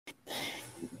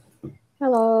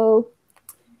Hello,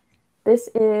 this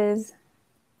is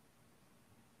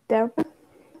Deborah.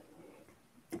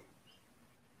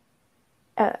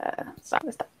 Sorry,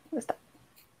 let's stop.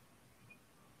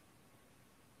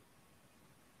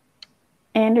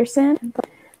 Anderson,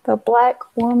 the Black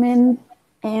woman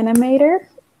animator.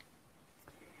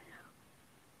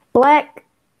 Black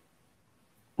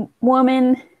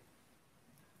woman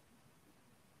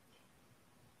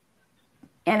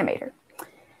animator.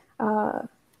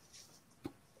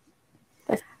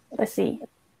 Let's see.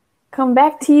 Come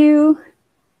back to you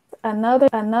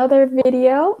another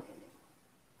video.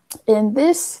 In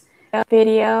this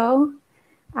video,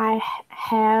 I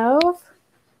have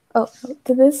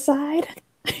to this side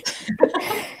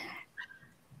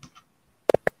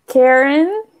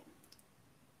Karen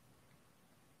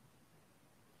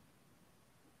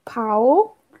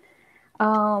Powell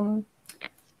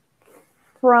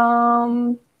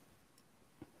from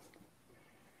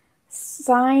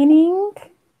Signing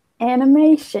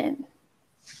Animation.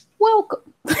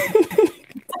 Welcome.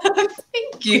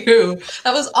 Thank you.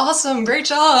 That was awesome. Great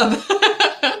job.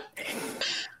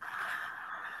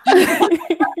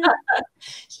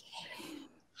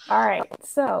 All right.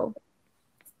 So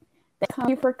thank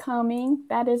you for coming.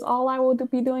 That is all I will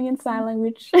be doing in sign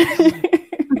language.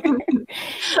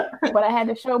 But I had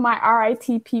to show my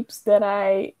RIT peeps that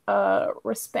I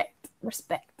respect.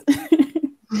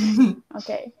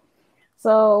 Okay.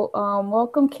 So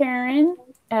welcome, Karen.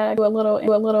 Do a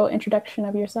little introduction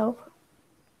of yourself.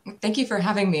 Thank you for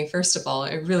having me, first of all.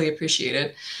 I really appreciate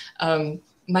it.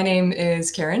 My name is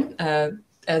Karen,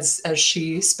 as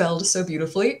she spelled so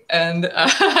beautifully, and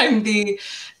I'm the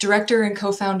director and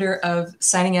co-founder of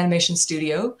Signing Animation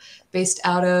Studio, based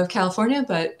out of California,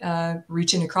 but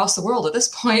reaching across the world at this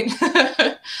point.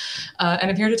 And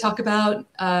I'm here to talk about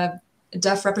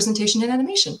deaf representation in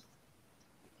animation.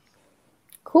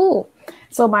 Cool.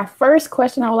 So my first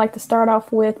question I would like to start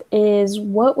off with is,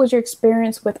 what was your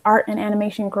experience with art and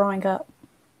animation growing up?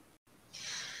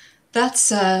 That's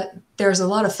there's a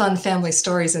lot of fun family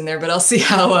stories in there, but I'll see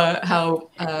how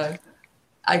I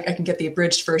can get the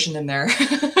abridged version in there.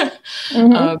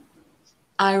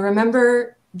 I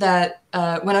remember that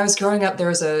when I was growing up, there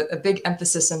was a big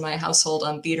emphasis in my household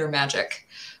on theater magic.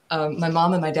 My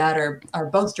mom and my dad are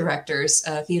both directors,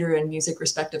 theater and music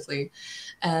respectively,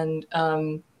 and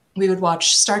we would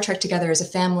watch Star Trek together as a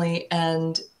family,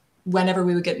 and whenever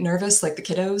we would get nervous, like the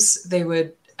kiddos, they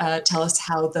would tell us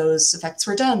how those effects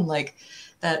were done, like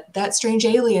that strange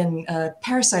alien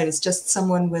parasite is just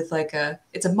someone with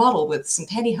it's a model with some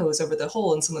pantyhose over the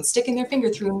hole and someone sticking their finger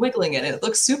through and wiggling it. And it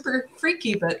looks super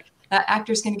freaky, but that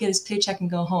actor's going to get his paycheck and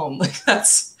go home. Like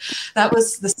that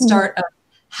was the start of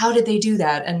how did they do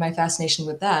that, and my fascination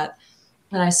with that.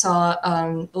 And I saw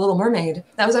The Little Mermaid.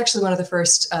 That was actually one of the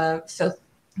first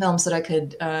films that I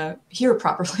could hear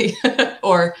properly,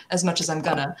 or as much as I'm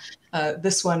gonna.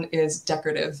 This one is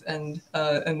decorative, and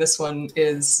this one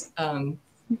is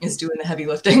doing the heavy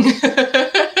lifting.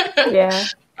 Yeah.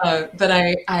 But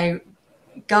I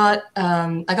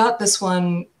got this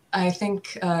one, I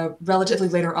think, relatively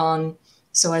later on.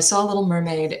 So I saw Little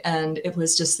Mermaid, and it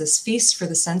was just this feast for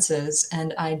the senses,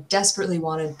 and I desperately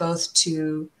wanted both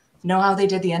to know how they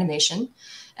did the animation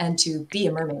and to be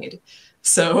a mermaid.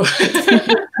 So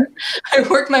I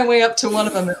worked my way up to one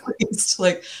of them at least.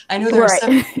 Like, I know there are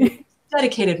some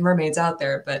dedicated mermaids out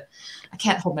there, but I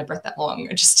can't hold my breath that long.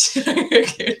 I just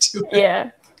can't do it.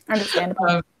 Yeah,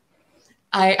 understandable.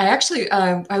 I actually,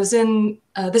 I was in,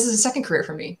 this is a second career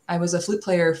for me. I was a flute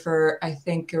player for, I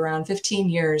think, around 15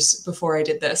 years before I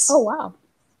did this. Oh, wow.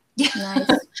 Yeah.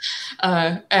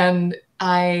 Nice. And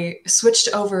I switched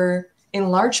over in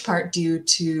large part due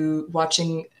to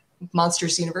watching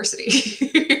Monsters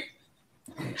University.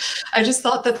 I just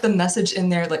thought that the message in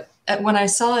there, like when I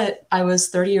saw it, I was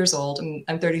 30 years old, and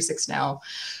I'm 36 now.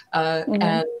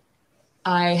 And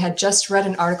I had just read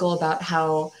an article about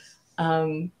how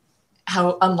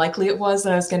unlikely it was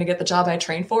that I was going to get the job I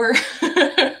trained for.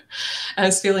 I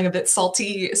was feeling a bit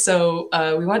salty. So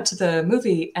we went to the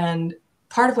movie, and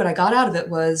part of what I got out of it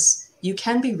was you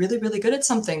can be really, really good at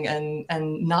something and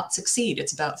not succeed.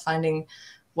 It's about finding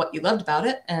what you loved about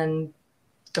it and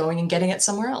going and getting it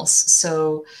somewhere else.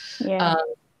 So yeah.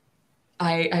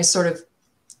 I sort of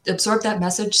absorbed that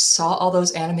message, saw all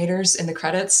those animators in the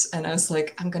credits, and I was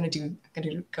like, I'm gonna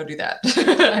go do that.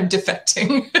 I'm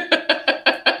defecting.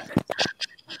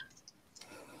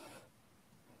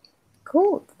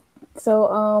 Cool.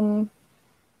 So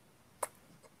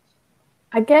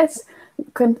I guess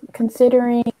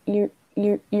considering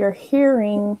your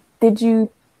hearing, did you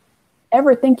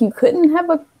ever think you couldn't have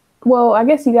Well, I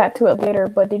guess you got to it later,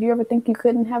 but did you ever think you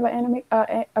couldn't have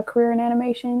a career in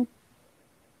animation?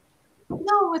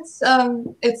 No,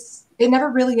 it never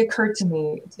really occurred to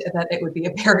me that it would be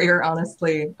a barrier,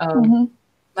 honestly. Mm-hmm.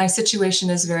 My situation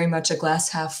is very much a glass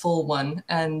half full one,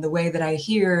 and the way that I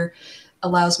hear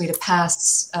allows me to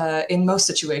pass in most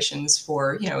situations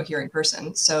for, you know, a hearing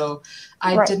person. So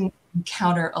I Right. didn't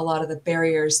encounter a lot of the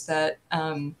barriers that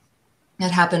that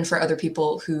happen for other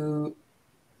people who,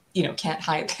 you know, can't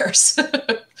hide theirs.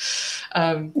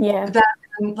 Yeah. That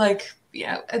and like,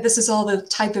 yeah, this is all the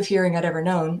type of hearing I'd ever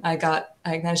known. I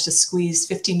managed to squeeze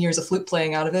 15 years of flute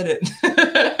playing out of it.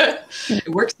 It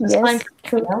works just fine, Yes. you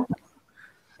True. know?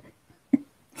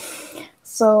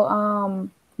 So,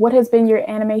 what has been your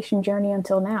animation journey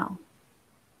until now,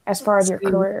 as far as your So,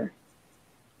 career?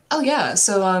 oh yeah,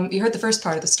 so you heard the first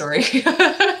part of the story.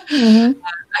 Mm-hmm.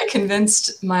 I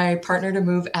convinced my partner to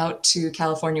move out to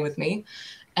California with me,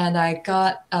 and I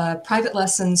got private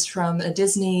lessons from a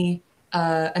Disney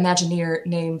Imagineer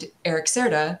named Eric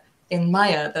Serda in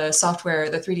Maya, the software,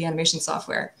 the 3D animation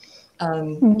software.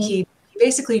 Mm-hmm. He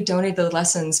basically donated the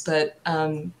lessons, but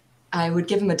I would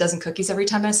give him a dozen cookies every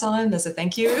time I saw him as a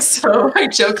thank you. So I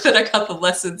joke that I got the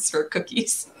lessons for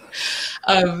cookies.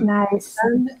 Um, Nice.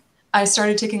 then I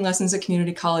started taking lessons at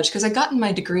community college because I'd gotten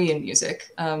my degree in music,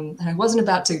 and I wasn't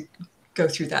about to go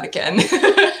through that again,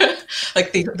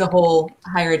 like the whole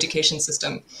higher education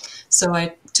system. So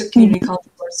I took community Mm-hmm. college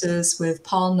courses with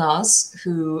Paul Nas,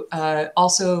 who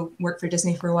also worked for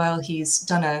Disney for a while. He's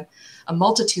done a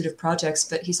multitude of projects,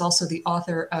 but he's also the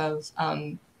author of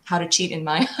How to Cheat in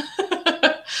Maya.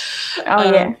 Oh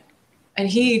um, yeah. and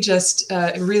he just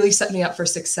really set me up for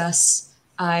success.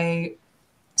 I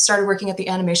started working at the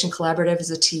Animation Collaborative as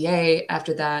a TA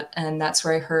after that, and that's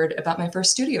where I heard about my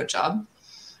first studio job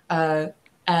uh,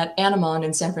 at Animon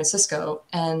in San Francisco.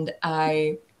 And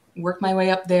I worked my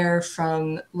way up there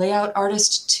from layout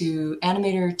artist to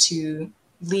animator to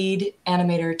lead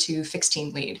animator to fixed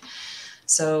team lead.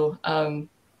 So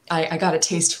I got a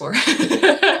taste for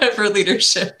for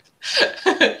leadership. It's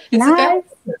a family Nice.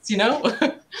 business, you know.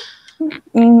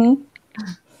 Mm-hmm.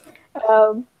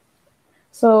 Um,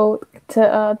 so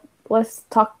to let's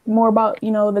talk more about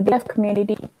the deaf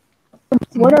community.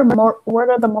 What are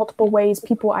the multiple ways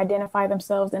people identify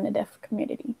themselves in the deaf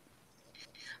community?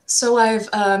 So I've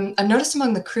noticed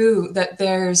among the crew that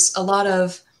there's a lot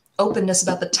of openness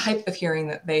about the type of hearing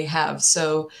that they have.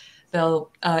 So they'll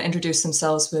introduce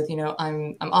themselves with, you know,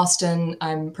 I'm Austin,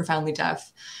 I'm profoundly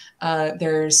deaf.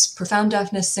 There's profound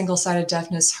deafness, single-sided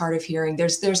deafness, hard of hearing.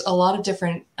 There's a lot of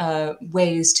different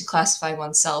ways to classify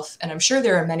oneself, and I'm sure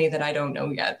there are many that I don't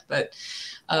know yet. But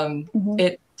Mm-hmm.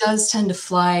 it does tend to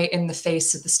fly in the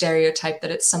face of the stereotype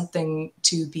that it's something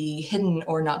to be hidden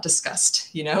or not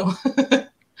discussed, you know. And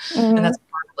Mm-hmm. that's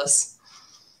marvelous.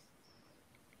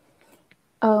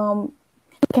 Um,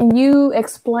 can you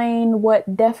explain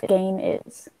what deaf gain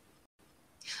is?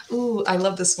 Ooh, I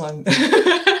love this one.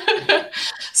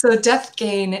 So deaf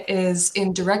gain is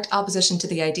in direct opposition to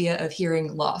the idea of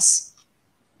hearing loss.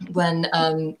 When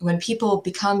people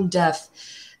become deaf,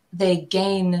 they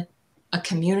gain a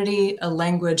community, a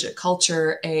language, a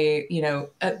culture, a you know,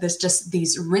 there's just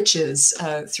these riches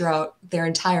throughout their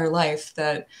entire life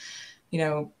that you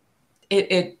know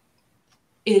it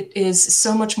it is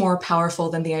so much more powerful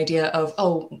than the idea of,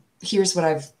 oh, here's what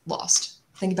I've lost.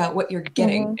 Think about what you're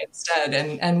getting Mm-hmm. instead,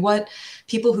 and what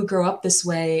people who grow up this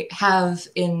way have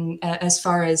in as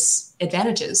far as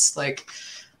advantages. Like,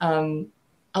 um,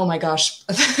 oh my gosh,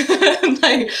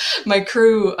 my my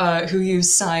crew who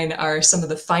use sign are some of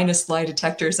the finest lie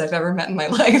detectors I've ever met in my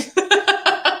life.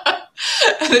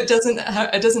 And it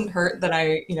doesn't hurt that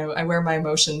I wear my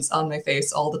emotions on my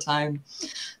face all the time.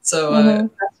 So Mm-hmm.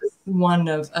 that's just one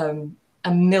of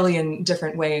a million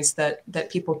different ways that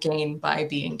people gain by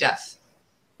being deaf.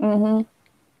 Mm-hmm.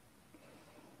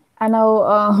 I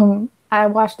know. I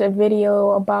watched a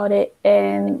video about it,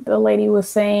 and the lady was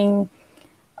saying,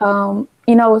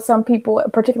 some people,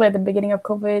 particularly at the beginning of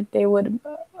COVID, they would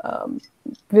um,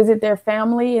 visit their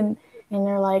family, and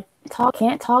they're like,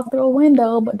 can't talk through a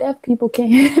window, but deaf people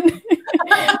can,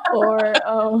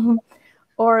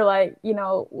 or like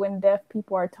when deaf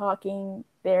people are talking,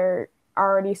 they're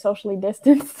already socially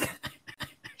distanced.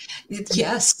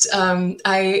 Yes,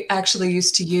 I actually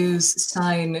used to use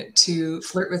sign to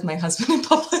flirt with my husband in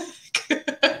public.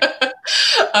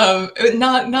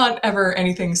 Not ever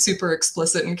anything super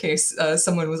explicit in case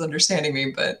someone was understanding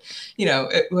me, but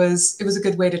it was a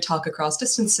good way to talk across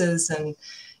distances, and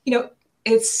you know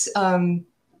it's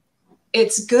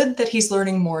good that he's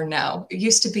learning more now. It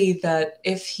used to be that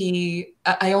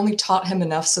I only taught him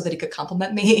enough so that he could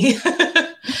compliment me.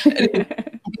 And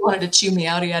wanted to chew me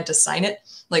out, he had to sign it,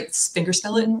 like finger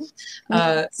spell it.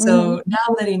 Mm-hmm. So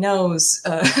now that he knows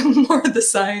more of the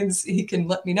signs, he can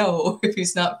let me know if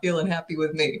he's not feeling happy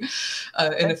with me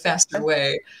in a faster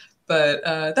way. But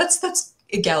that's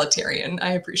egalitarian.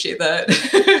 I appreciate that.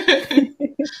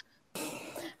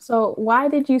 So why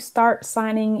did you start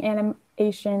signing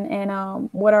animation, and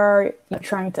what are you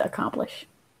trying to accomplish?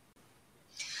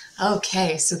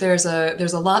 Okay, so there's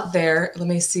a lot there. Let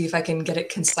me see if I can get it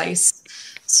concise.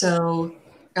 So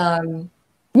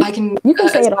You, I can you can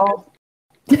say it all.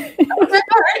 okay,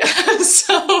 all right.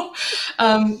 So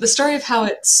the story of how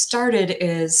it started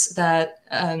is that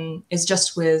is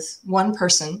just with one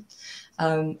person.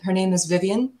 Her name is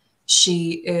Vivian.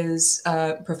 She is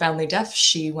profoundly deaf.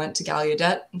 She went to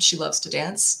Gallaudet and she loves to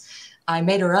dance. I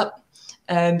made her up,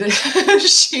 and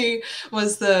she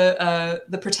was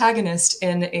the protagonist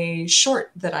in a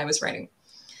short that I was writing.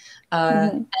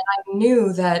 Mm-hmm. And I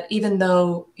knew that even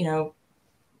though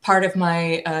part of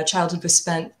my childhood was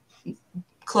spent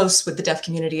close with the deaf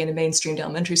community in a mainstreamed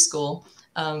elementary school,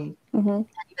 Mm-hmm. even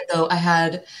though I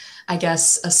had, I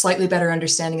guess, a slightly better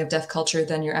understanding of deaf culture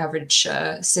than your average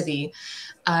civvy,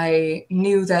 I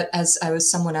knew that as I was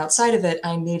someone outside of it,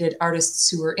 I needed artists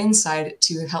who were inside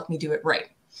to help me do it right.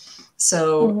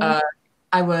 So Mm-hmm.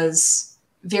 I was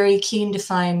very keen to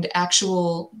find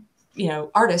actual,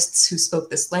 artists who spoke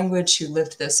this language, who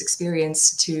lived this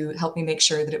experience, to help me make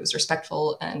sure that it was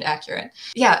respectful and accurate.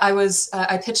 Yeah,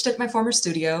 I pitched at my former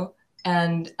studio,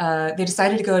 and they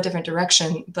decided to go a different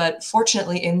direction. But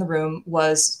fortunately, in the room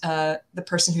was the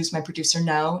person who's my producer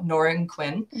now, Nora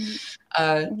Quinn.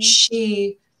 Mm-hmm.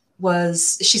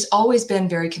 She's always been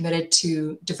very committed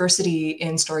to diversity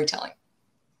in storytelling.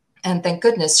 And thank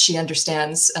goodness she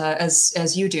understands,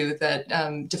 as you do, that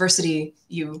diversity,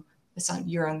 you're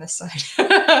on this side,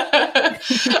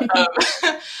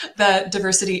 that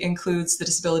diversity includes the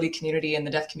disability community and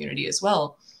the deaf community as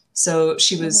well. So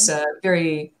she was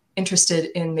very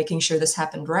interested in making sure this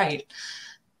happened right.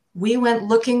 We went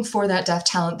looking for that deaf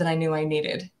talent that I knew I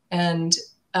needed, and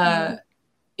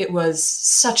it was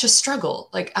such a struggle.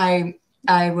 Like I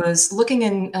was looking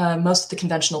in most of the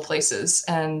conventional places,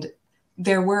 and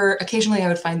there were occasionally I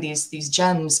would find these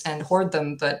gems and hoard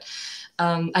them, but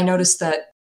I noticed that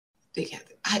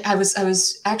I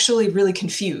was actually really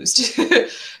confused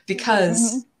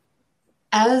because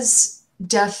as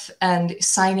deaf and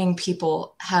signing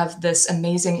people have this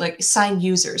amazing, like sign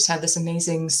users have this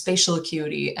amazing spatial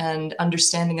acuity and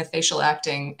understanding of facial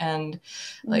acting and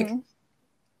like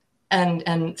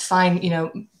and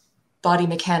fine body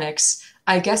mechanics.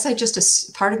 I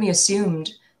guess part of me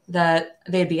assumed that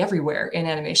they'd be everywhere in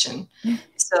animation.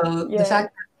 So the Yeah.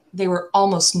 fact that they were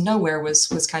almost nowhere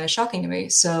was kind of shocking to me.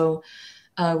 So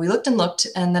we looked and looked,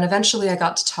 and then eventually I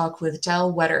got to talk with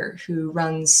Dal Wetter, who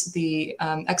runs the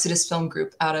Exodus Film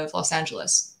Group out of Los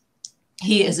Angeles.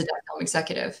 He is a deaf film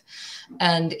executive,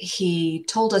 and he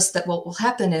told us that what will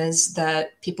happen is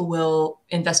that people will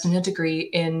invest in a degree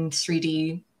in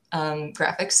 3D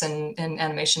graphics and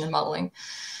animation and modeling.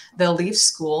 They'll leave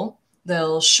school,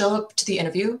 they'll show up to the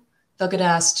interview, they'll get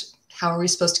asked, how are we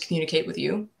supposed to communicate with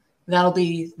you? That'll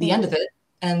be the end of it,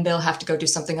 and they'll have to go do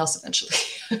something else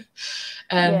eventually.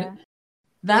 And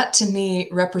that to me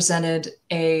represented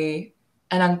an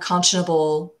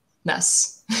unconscionable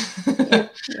mess.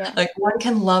 Like one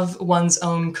can love one's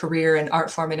own career and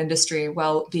art form and industry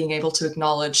while being able to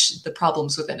acknowledge the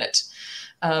problems within it.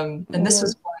 And this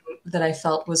was one that I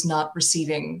felt was not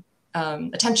receiving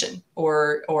attention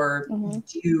or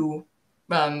due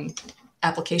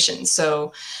application.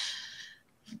 So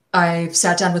I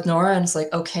sat down with Nora and it's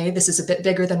like, okay, this is a bit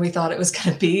bigger than we thought it was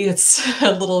going to be. It's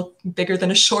a little bigger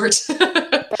than a short.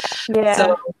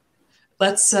 So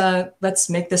let's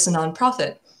make this a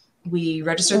nonprofit. We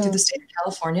registered through the state of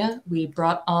California. We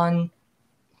brought on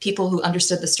people who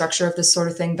understood the structure of this sort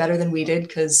of thing better than we did,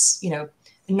 because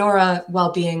Nora,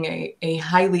 while being a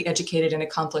highly educated and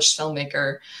accomplished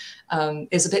filmmaker,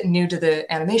 is a bit new to the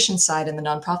animation side and the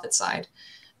nonprofit side.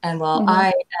 And while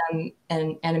I am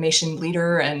an animation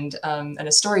leader and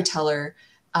a storyteller,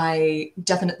 I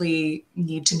definitely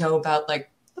need to know about like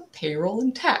the payroll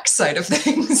and tax side of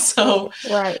things. So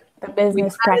the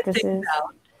business practices.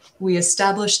 We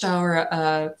established our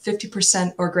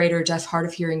 50% or greater deaf hard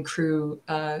of hearing crew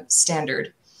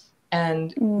standard.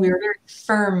 And we were very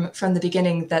firm from the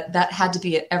beginning that that had to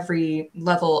be at every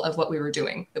level of what we were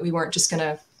doing, that we weren't just going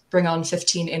to bring on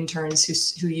 15 interns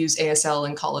who use ASL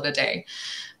and call it a day.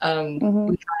 We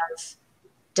have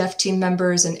deaf team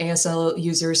members and ASL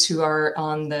users who are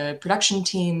on the production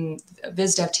team,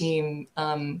 VizDev team,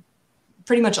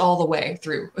 pretty much all the way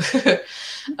through.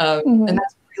 And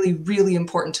that's really, really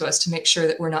important to us to make sure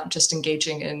that we're not just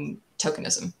engaging in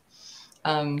tokenism.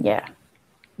 Yeah.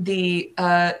 The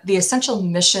essential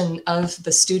mission of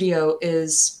the studio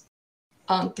is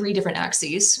on 3 different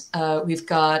axes. We've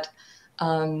got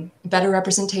better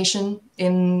representation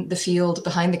in the field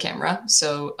behind the camera,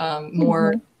 so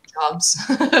more jobs.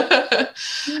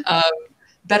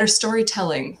 Better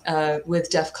storytelling with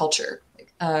deaf culture.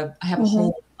 I have a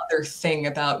whole other thing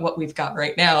about what we've got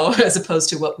right now as opposed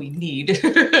to what we need.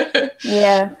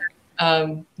 Yeah.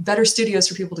 Better studios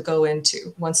for people to go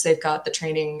into once they've got the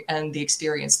training and the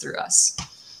experience through us.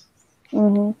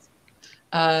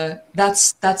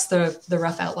 That's the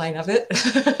rough outline of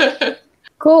it.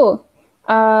 Cool.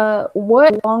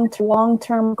 What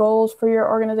long-term goals for your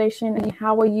organization, and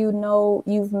how will you know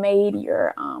you've made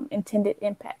your intended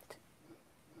impact?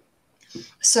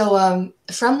 So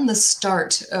from the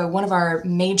start, one of our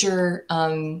major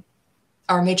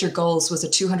goals was a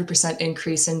 200%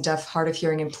 increase in deaf, hard of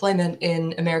hearing employment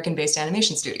in American-based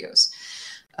animation studios.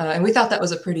 And we thought that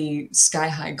was a pretty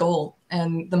sky-high goal.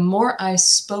 And the more I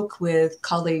spoke with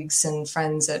colleagues and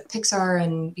friends at Pixar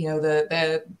and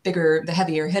the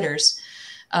heavier hitters,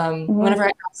 whenever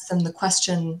I asked them the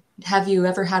question, have you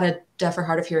ever had a deaf or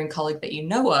hard of hearing colleague that you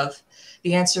know of?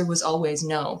 The answer was always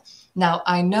no. Now,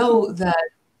 I know that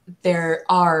there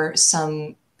are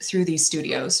some through these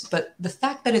studios, but the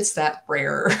fact that it's that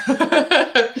rare,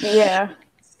 yeah,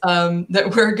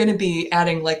 that we're going to be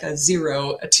adding like a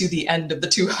 0 to the end of the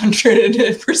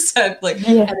 200%, like,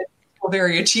 and it's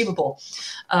very achievable.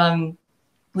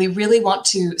 We really want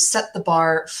to set the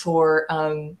bar for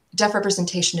deaf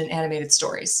representation in animated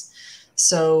stories.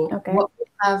 So what we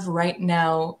have right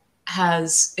now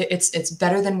it's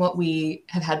better than what we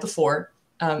have had before,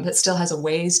 but still has a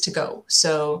ways to go.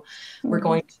 So we're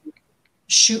going to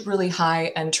shoot really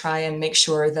high and try and make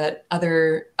sure that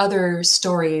other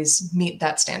stories meet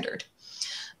that standard.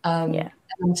 And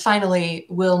finally,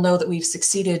 we'll know that we've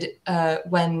succeeded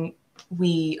when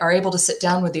we are able to sit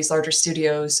down with these larger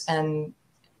studios and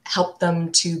help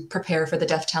them to prepare for the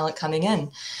deaf talent coming in.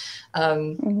 For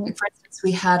instance,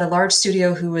 we had a large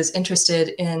studio who was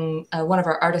interested in one of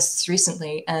our artists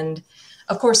recently. And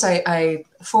of course, I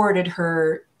forwarded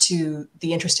her to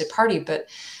the interested party, but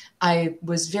I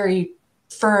was very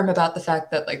firm about the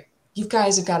fact that, like, you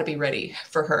guys have got to be ready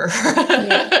for her.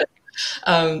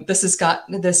 This has got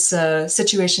this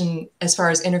situation as far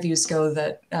as interviews go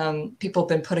that people have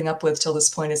been putting up with till this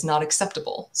point is not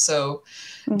acceptable. So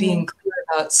being clear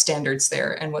about standards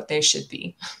there and what they should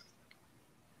be.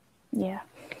 Yeah.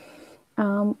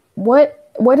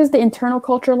 What is the internal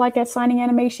culture like at Signing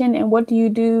Animation, and what do you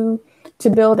do to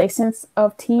build a sense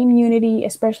of team unity,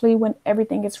 especially when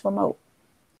everything is remote?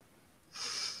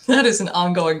 That is an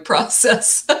ongoing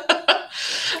process.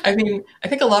 I mean, I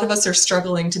think a lot of us are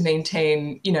struggling to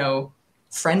maintain,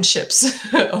 friendships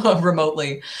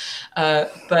remotely.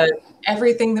 But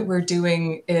everything that we're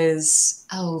doing is,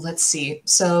 let's see.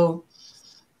 So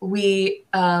we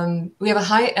have a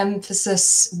high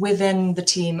emphasis within the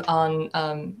team on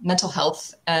mental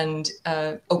health and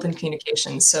open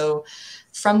communication. So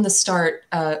from the start,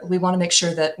 we want to make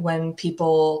sure that when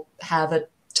people have a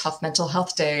tough mental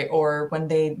health day, or when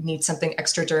they need something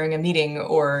extra during a meeting,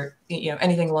 or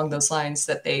anything along those lines,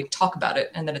 that they talk about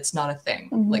it and that it's not a thing,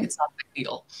 like it's not a big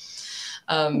deal.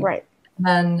 Right. And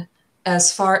then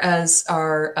as far as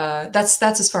our that's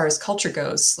as far as culture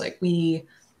goes. Like, we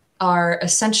are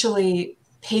essentially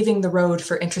paving the road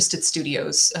for interested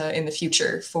studios in the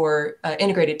future for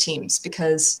integrated teams,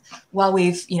 because while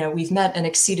we've met and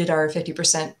exceeded our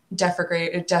 50%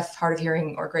 deaf, hard of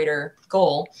hearing or greater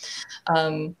goal,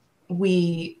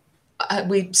 we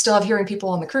still have hearing people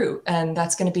on the crew, and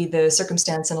that's going to be the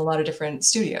circumstance in a lot of different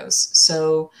studios.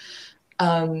 So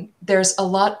there's a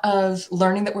lot of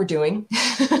learning that we're doing.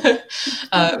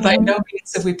 By no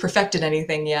means have we perfected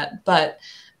anything yet, but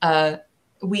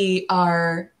we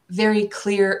are very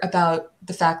clear about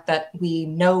the fact that we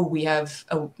know we have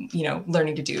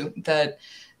learning to do, that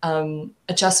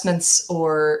adjustments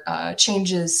or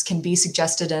changes can be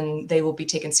suggested and they will be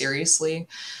taken seriously.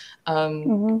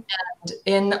 And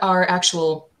in our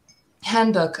actual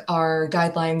handbook are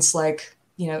guidelines like,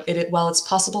 while it's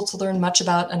possible to learn much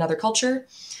about another culture,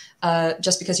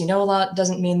 just because you know a lot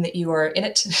doesn't mean that you are in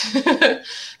it.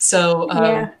 So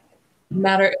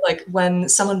like, when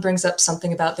someone brings up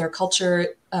something about their culture,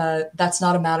 that's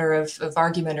not a matter of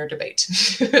argument or debate.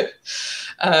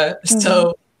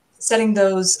 So setting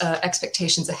those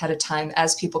expectations ahead of time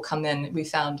as people come in, we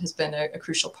found, has been a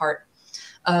crucial part.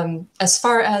 As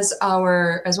far as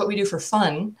what we do for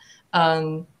fun,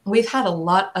 we've had a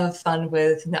lot of fun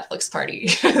with Netflix Party,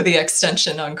 the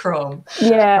extension on Chrome.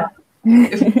 Yeah.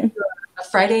 A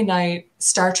Friday night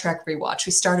Star Trek rewatch.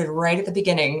 We started right at the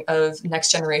beginning of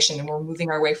Next Generation, and we're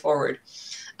moving our way forward.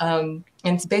 And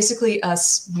it's basically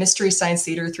us Mystery Science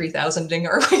Theater 3000ing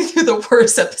our way through the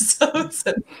worst episodes,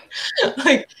 and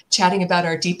like chatting about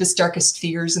our deepest, darkest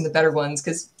fears and the better ones,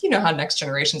 because you know how Next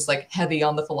Generation's like heavy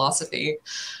on the philosophy.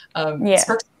 Yeah.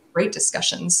 Sparks great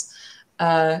discussions.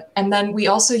 And then we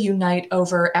also unite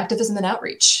over activism and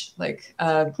outreach. Like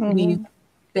we've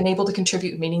been able to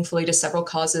contribute meaningfully to several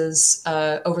causes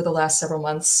over the last several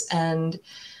months. And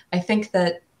I think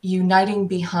that uniting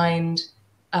behind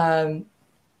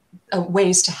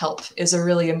ways to help is a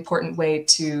really important way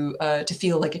to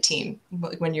feel like a team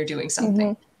when you're doing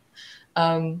something.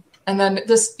 And then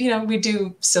this, you know, we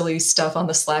do silly stuff on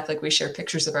the Slack, like we share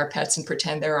pictures of our pets and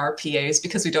pretend they're our PAs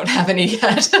because we don't have any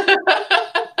yet.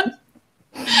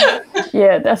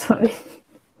 Yeah, definitely.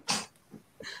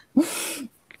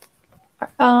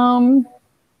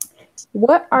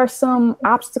 What are some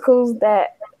obstacles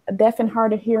that deaf and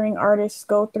hard of hearing artists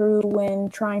go through when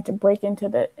trying to break into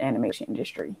the animation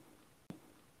industry?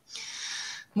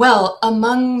 Well,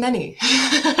 among many.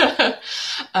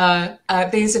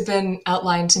 These have been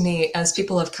outlined to me as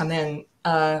people have come in.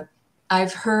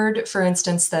 I've heard, for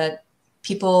instance, that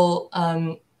people,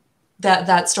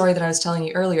 that story that I was telling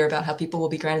you earlier about how people will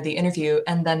be granted the interview,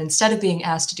 and then instead of being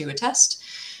asked to do a test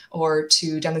or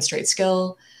to demonstrate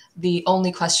skill, the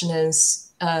only question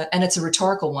is, and it's a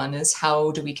rhetorical one, is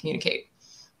how do we communicate?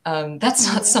 That's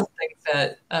not something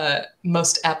that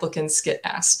most applicants get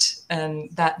asked, and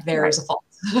that there is a fault.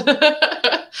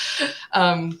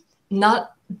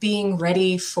 Not being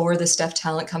ready for this deaf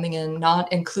talent coming in,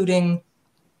 not including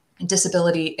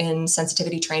disability in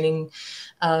sensitivity training.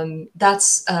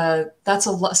 That's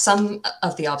some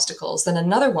of the obstacles. Then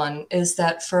another one is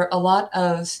that for a lot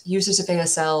of users of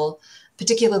ASL,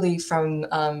 particularly from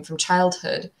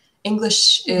childhood,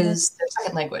 English is their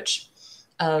second language.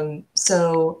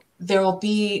 So there will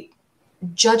be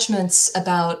judgments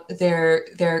about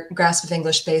their grasp of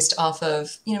English based off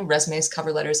of, you know, resumes,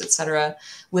 cover letters, etc.,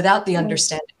 without the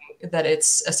understanding that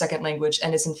it's a second language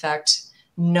and is in fact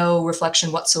no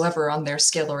reflection whatsoever on their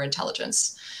skill or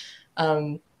intelligence.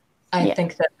 I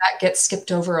think that gets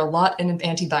skipped over a lot in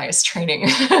anti-bias training,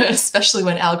 especially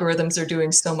when algorithms are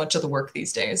doing so much of the work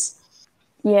these days.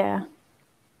 Yeah.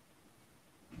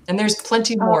 And there's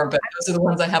plenty more, but those are the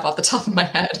ones I have off the top of my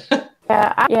head.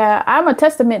 Yeah, I'm a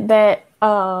testament that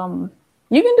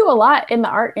you can do a lot in the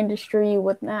art industry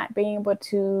with not being able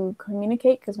to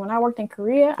communicate. Because when I worked in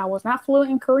Korea, I was not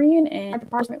fluent in Korean, and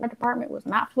my department was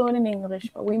not fluent in English,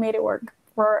 but we made it work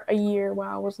for a year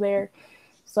while I was there.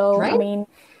 So, right? I mean,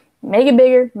 make it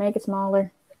bigger, make it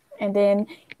smaller, and then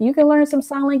you can learn some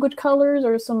sign language colors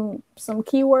or some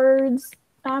keywords.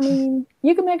 I mean,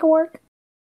 you can make it work.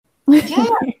 Yeah,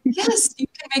 yes, you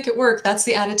can make it work. That's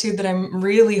the attitude that I'm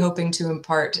really hoping to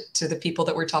impart to the people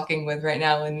that we're talking with right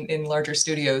now in larger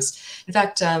studios. In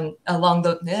fact, along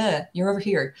the you're over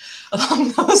here,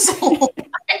 along those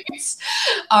lines,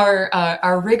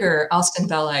 our rigger Austin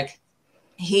Belleg,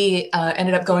 he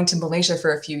ended up going to Malaysia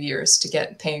for a few years to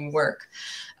get paying work.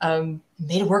 Made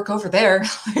it work over there.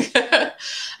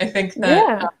 I think that.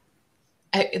 Yeah.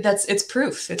 It's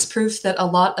proof. It's proof that a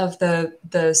lot of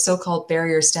the so-called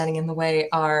barriers standing in the way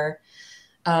are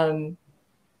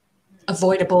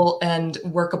avoidable and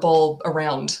workable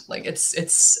around. Like it's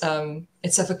a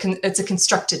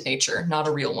constructed nature, not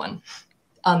a real one.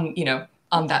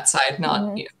 On that side,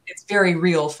 not it's very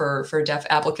real for deaf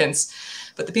applicants,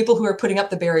 but the people who are putting up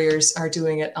the barriers are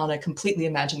doing it on a completely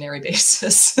imaginary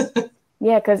basis.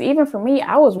 Yeah, because even for me,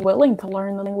 I was willing to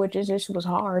learn the language. It just was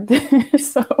hard.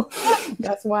 So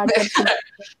that's why I kept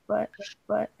but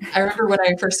I remember when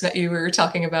I first met you, we were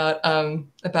talking about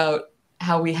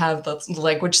how we have the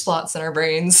language slots in our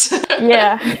brains.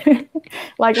 Yeah.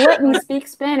 Like, let me speak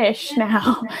Spanish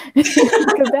now.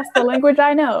 Because that's the language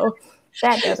I know.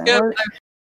 That doesn't work.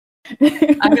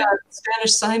 I got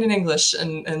Spanish sign in English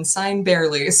and sign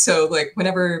barely. So like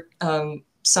whenever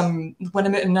when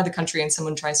I'm in another country and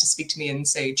someone tries to speak to me in,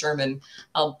 say, German,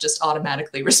 I'll just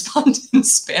automatically respond in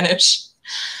Spanish.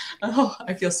 Oh,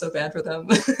 I feel so bad for them.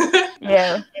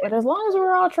 Yeah, but as long as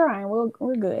we're all trying,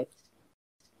 we're good.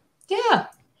 Yeah.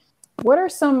 What are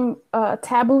some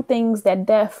taboo things that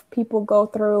deaf people go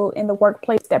through in the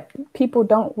workplace that people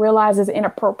don't realize is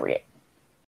inappropriate?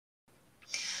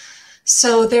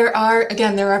 So there are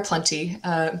plenty,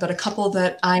 but a couple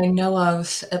that I know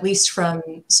of, at least from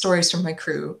stories from my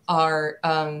crew, are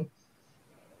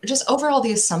just overall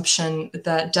the assumption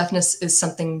that deafness is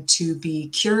something to be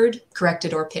cured,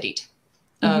 corrected, or pitied.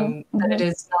 That it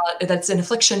is not, that's an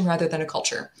affliction rather than a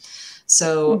culture.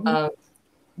 So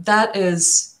that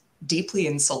is deeply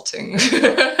insulting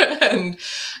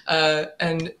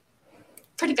and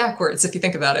pretty backwards if you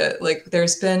think about it. Like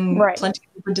there's been Right. plenty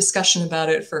of discussion about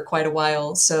it for quite a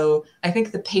while. So I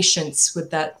think the patience with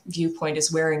that viewpoint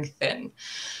is wearing thin.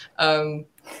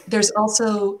 There's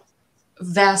also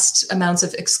vast amounts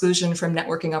of exclusion from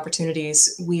networking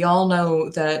opportunities. We all know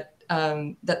that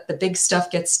that the big stuff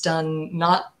gets done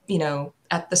not, you know,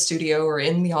 at the studio or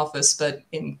in the office, but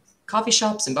in coffee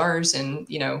shops and bars and,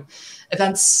 you know,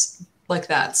 events like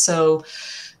that. So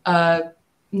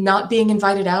not being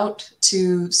invited out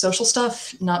to social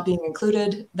stuff, not being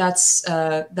included, that's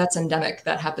endemic.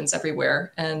 That happens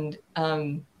everywhere. And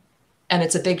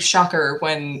it's a big shocker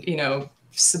when, you know,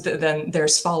 so then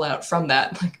there's fallout from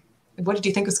that. Like, what did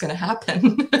you think was going to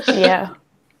happen? Yeah.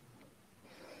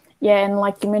 Yeah, and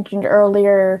like you mentioned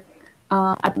earlier,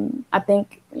 I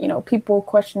think, you know, people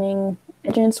questioning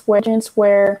agents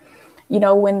where, you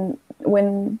know,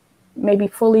 when maybe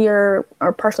fully or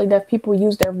partially deaf people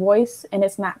use their voice and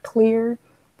it's not clear,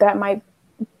 that might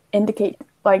indicate,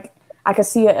 like, I could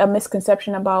see a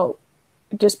misconception about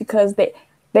just because they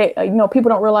you know, people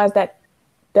don't realize that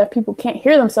deaf people can't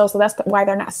hear themselves, so that's why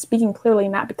they're not speaking clearly,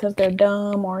 not because they're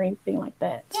dumb or anything like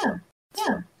that. Yeah,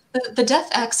 yeah. The deaf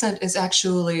accent is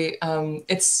actually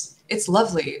it's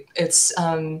lovely. It's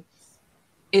an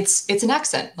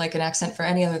accent, like an accent for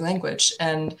any other language.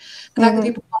 And the fact that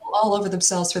people fall all over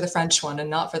themselves for the French one and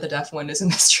not for the deaf one is a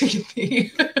mystery to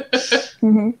me.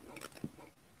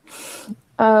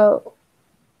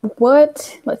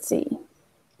 Let's see.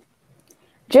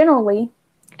 Generally,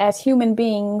 as human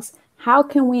beings, how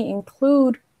can we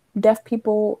include deaf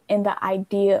people in the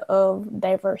idea of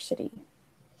diversity?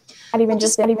 Not even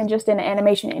just in the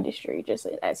animation industry, just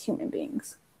as human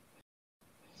beings.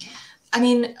 I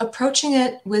mean, approaching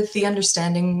it with the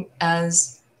understanding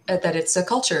as that it's a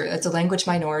culture, it's a language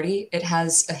minority, it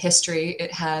has a history,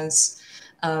 it has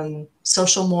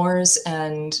social mores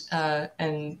and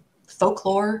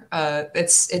folklore.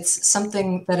 It's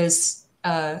something that is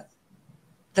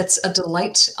that's a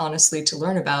delight, honestly, to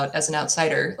learn about as an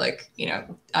outsider. Like, you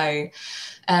know,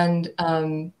 and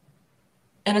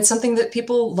and it's something that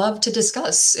people love to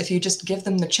discuss if you just give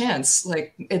them the chance.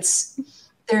 Like there's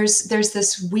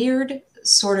this weird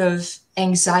sort of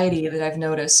anxiety that I've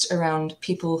noticed around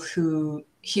people who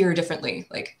hear differently.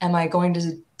 Like, am I going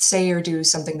to say or do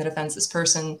something that offends this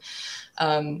person?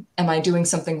 Am I doing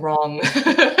something wrong?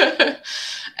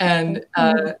 And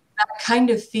that kind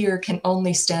of fear can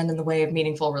only stand in the way of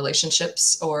meaningful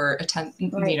relationships or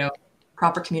you know,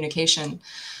 proper communication.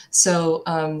 So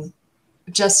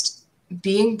just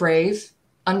being brave,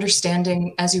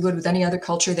 understanding, as you would with any other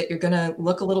culture, that you're going to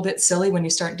look a little bit silly when you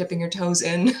start dipping your toes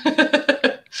in,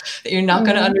 that you're not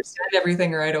going to understand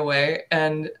everything right away,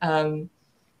 and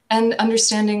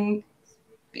understanding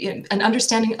an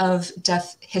understanding of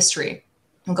deaf history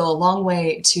will go a long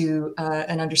way to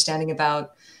an understanding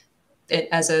about it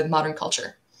as a modern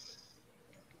culture.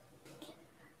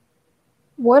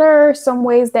 What are some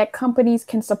ways that companies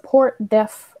can support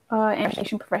deaf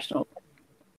animation professionals?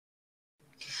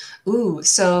 Ooh,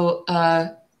 so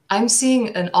I'm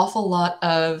seeing an awful lot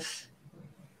of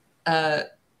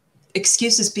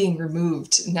excuses being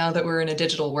removed now that we're in a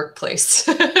digital workplace.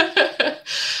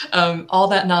 All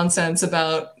that nonsense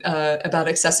about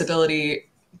accessibility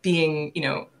being, you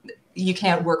know, you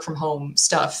can't work from home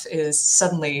stuff is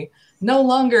suddenly no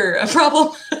longer a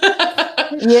problem.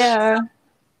 Yeah.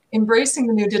 Embracing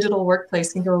the new digital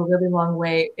workplace can go a really long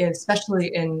way,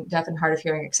 especially in deaf and hard of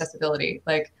hearing accessibility.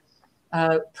 Like,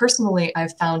 personally,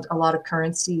 I've found a lot of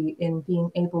currency in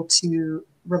being able to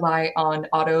rely on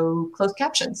auto closed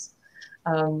captions.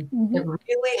 It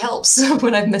really helps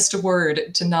when I've missed a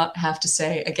word to not have to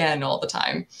say again all the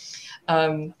time.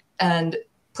 And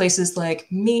places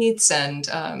like Meets and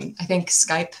I think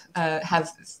Skype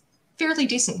have fairly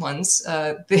decent ones.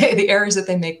 The errors that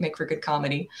they make for good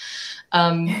comedy.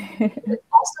 It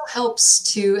also helps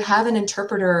to have an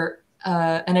interpreter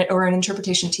or an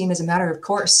interpretation team as a matter of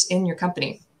course in your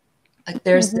company. Like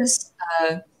there's this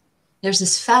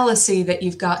fallacy that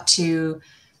you've got to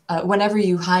whenever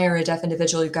you hire a deaf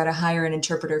individual, you've got to hire an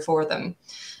interpreter for them.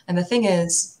 And the thing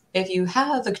is, if you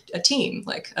have a team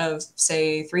like of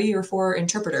say 3 or 4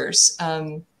 interpreters,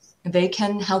 they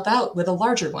can help out with a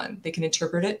larger one. They can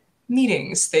interpret it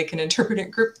meetings, they can interpret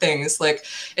it group things. Like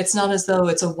it's not as though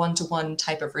it's a 1-to-1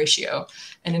 type of ratio.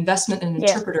 An investment in an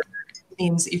interpreter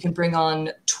means that you can bring on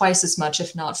twice as much,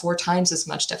 if not 4 times as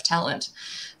much deaf talent.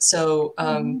 So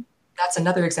that's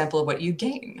another example of what you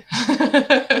gain.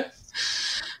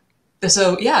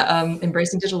 So yeah,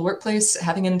 embracing digital workplace,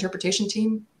 having an interpretation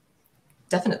team,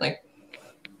 definitely.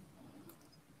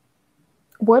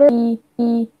 what are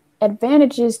the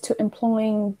advantages to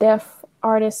employing deaf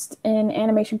artists in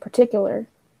animation in particular?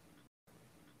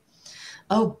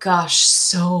 Oh gosh,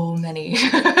 so many.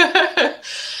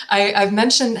 I've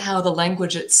mentioned how the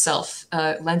language itself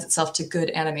lends itself to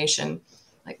good animation.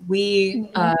 Like we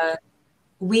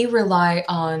rely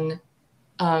on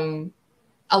in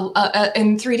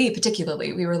 3D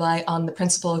particularly, we rely on the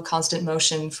principle of constant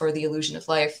motion for the illusion of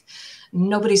life.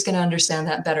 Nobody's going to understand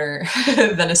that better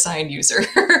than a sign user.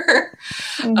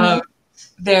 um,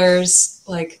 there's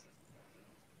like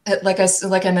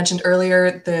I mentioned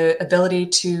earlier, the ability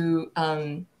to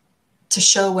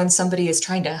show when somebody is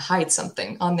trying to hide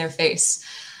something on their face,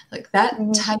 like that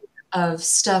type of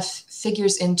stuff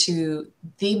figures into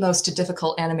the most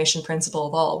difficult animation principle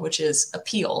of all, which is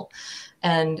appeal.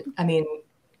 And I mean,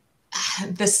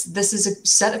 this is a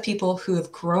set of people who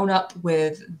have grown up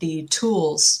with the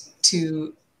tools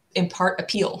to impart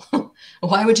appeal.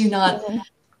 Why would you not,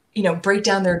 break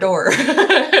down their door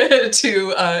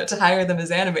to hire them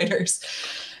as animators?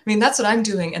 I mean, that's what I'm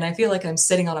doing, and I feel like I'm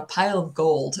sitting on a pile of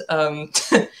gold, and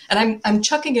I'm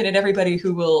chucking it at everybody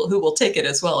who will take it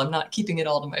as well. I'm not keeping it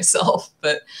all to myself,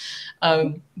 but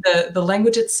the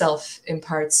language itself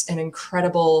imparts an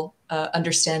incredible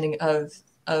understanding of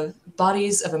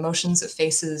bodies, of emotions, of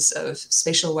faces, of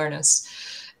spatial awareness.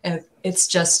 And it's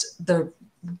just the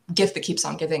gift that keeps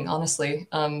on giving, honestly.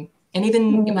 And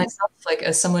even myself, like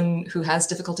as someone who has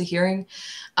difficulty hearing,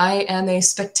 I am a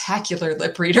spectacular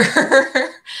lip reader.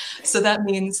 So that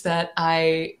means that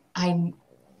I've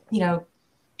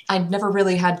never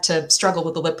really had to struggle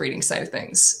with the lip reading side of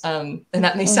things. And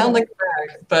that may sound like a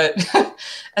brag, but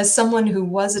as someone who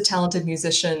was a talented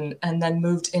musician and then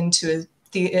moved into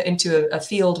a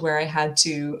field where I had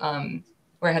to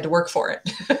work for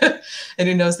it, and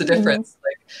who knows the difference?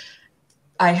 Like,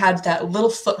 I had that little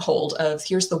foothold of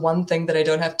here's the one thing that I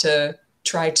don't have to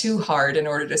try too hard in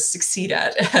order to succeed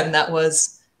at, and that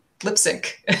was lip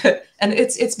sync. And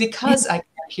it's because I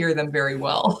can't hear them very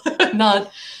well,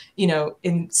 not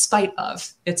in spite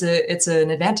of. It's an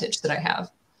advantage that I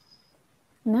have.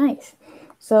 Nice.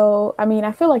 So, I mean,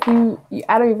 I feel like I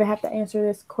don't even have to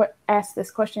ask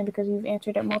this question because you've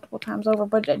answered it multiple times over,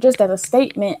 but just as a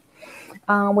statement,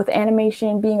 with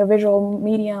animation being a visual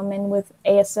medium and with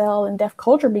ASL and deaf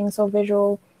culture being so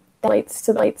visual, that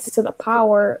relates to the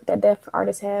power that deaf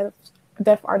artists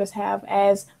have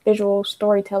as visual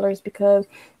storytellers, because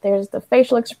there's the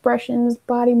facial expressions,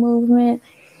 body movement,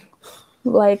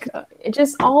 like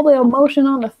just all the emotion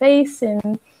on the face,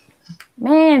 and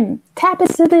man, tap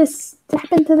into this,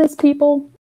 people.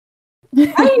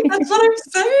 Right, that's what I'm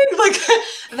saying. Like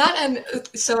that, and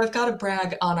so I've got to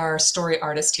brag on our story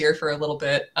artist here for a little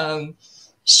bit.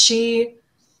 She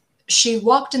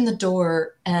walked in the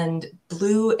door and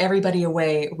blew everybody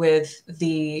away with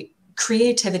the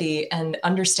creativity and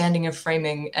understanding of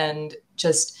framing, and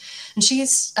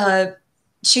she's a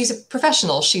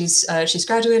professional. She's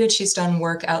graduated. She's done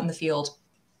work out in the field.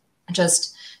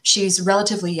 She's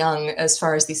relatively young as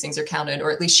far as these things are counted,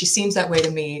 or at least she seems that way to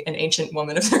me, an ancient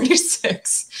woman of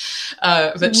 36.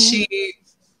 But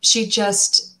she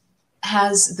just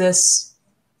has this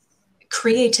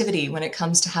creativity when it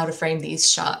comes to how to frame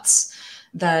these shots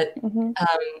that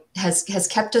has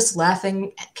kept us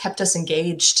laughing, kept us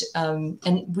engaged, and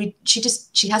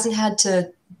she hasn't had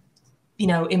to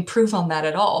improve on that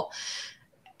at all.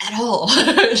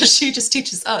 She just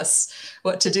teaches us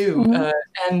what to do.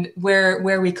 And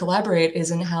where we collaborate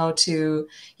is in how to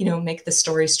make the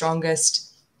story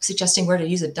strongest, suggesting where to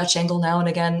use a Dutch angle now and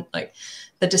again. Like,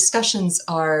 the discussions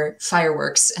are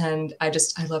fireworks, and I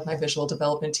love my visual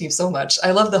development team so much.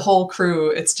 I love the whole crew.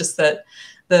 It's just that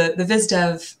the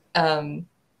VizDev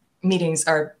meetings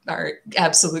are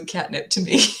absolute catnip to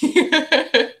me.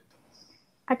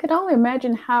 I could only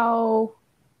imagine how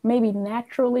maybe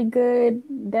naturally good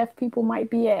deaf people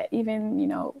might be at, even,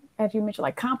 as you mentioned,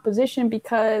 like composition,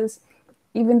 because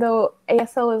even though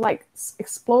ASL is like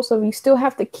explosive, you still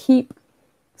have to keep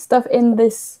stuff in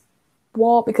this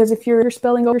wall, because if you're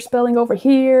spelling over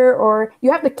here, or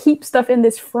you have to keep stuff in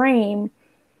this frame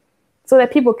so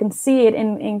that people can see it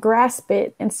and grasp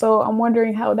it. And so I'm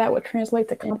wondering how that would translate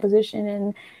to composition,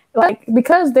 and like,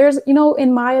 because there's,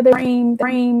 in Maya, the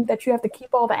frame that you have to keep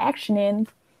all the action in.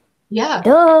 Yeah.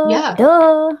 Duh. Yeah.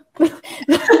 Duh.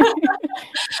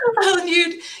 Well,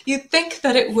 you'd think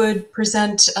that it would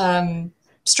present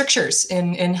strictures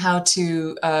in how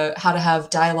to have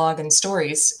dialogue and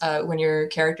stories when your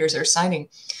characters are signing.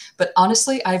 But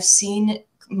honestly, I've seen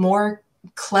more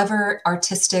clever,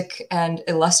 artistic, and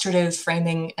illustrative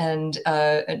framing and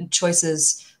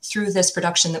choices through this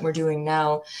production that we're doing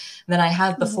now than I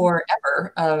have before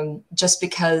ever. Just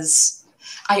because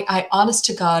I honest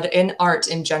to God, in art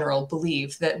in general,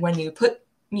 believe that when you put,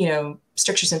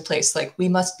 strictures in place, like we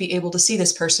must be able to see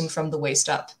this person from the waist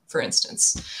up, for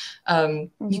instance,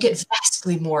 you get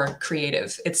vastly more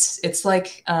creative. It's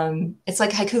like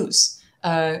haikus.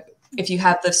 If you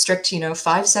have the strict,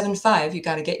 5-7-5, you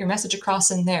got to get your message across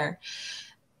in there.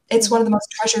 It's one of the most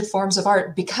treasured forms of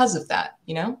art because of that,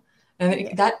 and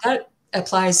that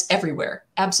applies everywhere,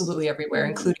 absolutely everywhere,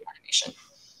 including animation.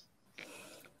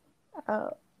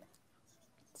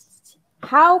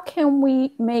 How can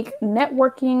we make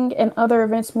networking and other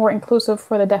events more inclusive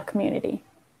for the deaf community?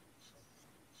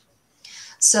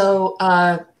 So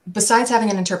besides having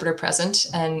an interpreter present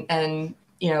and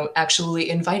actually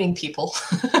inviting people,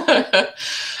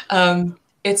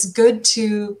 it's good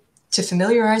to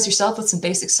familiarize yourself with some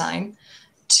basic sign,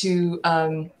 to,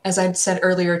 as I said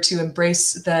earlier, to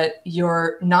embrace that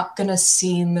you're not going to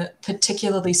seem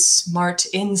particularly smart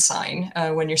in sign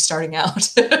when you're starting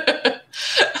out.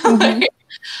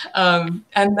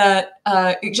 And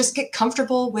that you just get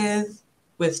comfortable with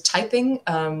typing,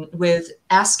 with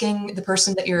asking the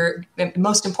person that you're,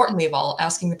 most importantly of all,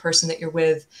 asking the person that you're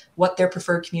with what their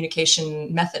preferred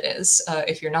communication method is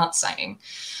if you're not signing.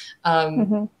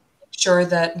 Sure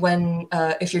that when,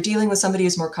 if you're dealing with somebody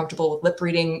who's more comfortable with lip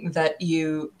reading, that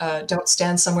you don't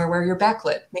stand somewhere where you're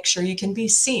backlit. Make sure you can be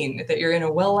seen, that you're in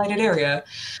a well-lighted area.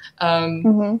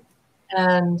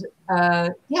 And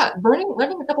yeah,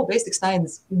 learning a couple basic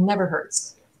signs never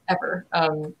hurts, ever.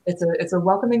 It's a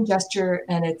welcoming gesture,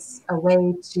 and it's a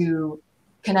way to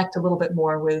connect a little bit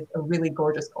more with a really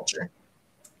gorgeous culture.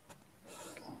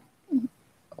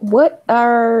 What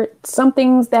are some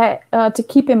things that to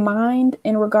keep in mind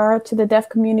in regard to the deaf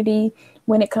community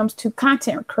when it comes to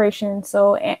content creation?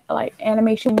 So like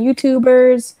animation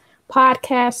YouTubers,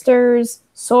 podcasters,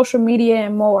 social media,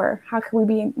 and more. How can we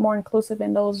be more inclusive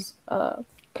in those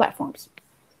platforms?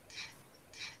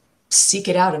 Seek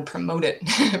it out and promote it.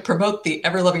 Promote the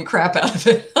ever-loving crap out of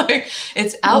it. Like,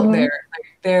 it's out there. Like,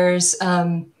 there's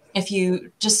if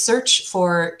you just search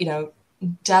for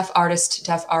deaf artist,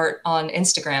 deaf art on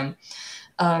Instagram,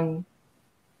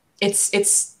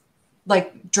 it's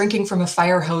like drinking from a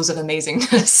fire hose of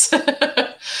amazingness.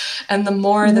 And the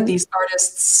more that these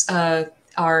artists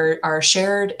are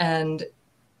shared and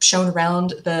shown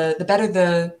around, the better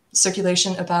the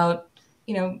circulation about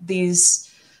these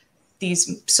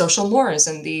social mores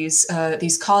and these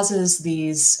causes,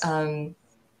 these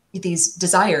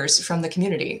desires from the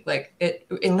community. Like, it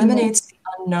eliminates the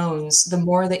unknowns the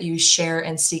more that you share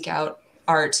and seek out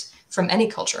art from any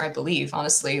culture, I believe,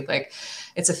 honestly. Like,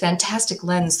 it's a fantastic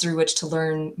lens through which to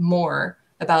learn more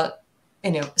about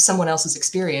someone else's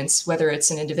experience, whether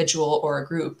it's an individual or a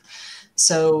group.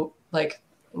 So like,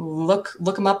 look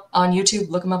them up on YouTube,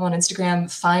 look them up on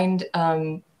Instagram, find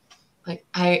like,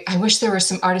 I wish there were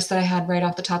some artists that I had right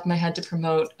off the top of my head to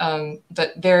promote,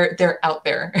 but they're out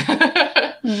there.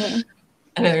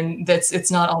 And then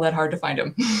it's not all that hard to find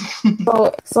them.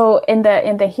 So in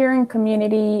the hearing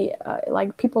community,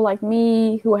 like people like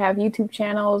me who have YouTube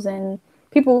channels and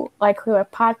people like who have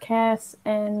podcasts,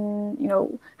 and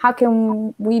how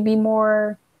can we be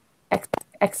more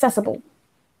accessible?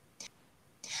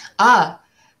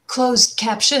 Closed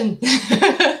caption.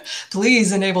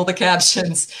 Please enable the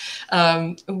captions.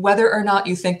 Whether or not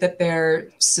you think that they're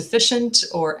sufficient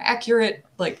or accurate,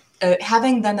 like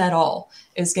having them at all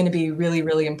is going to be really,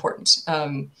 really important.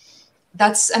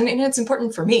 It's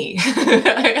important for me.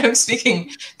 I'm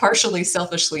speaking partially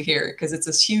selfishly here, because it's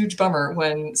a huge bummer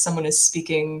when someone is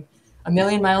speaking a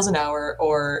million miles an hour,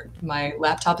 or my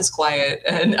laptop is quiet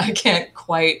and I can't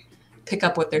quite pick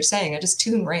up what they're saying. I just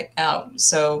tune right out.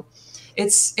 So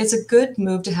it's a good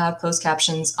move to have closed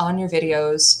captions on your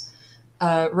videos,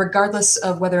 regardless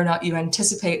of whether or not you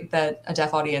anticipate that a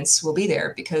deaf audience will be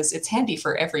there, because it's handy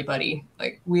for everybody.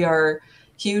 Like, we are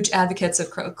huge advocates of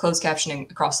closed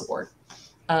captioning across the board.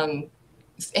 And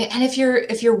if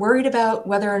you're worried about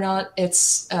whether or not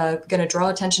it's going to draw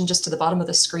attention just to the bottom of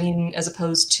the screen as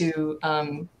opposed to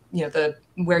the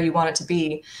where you want it to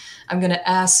be, I'm going to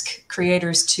ask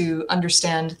creators to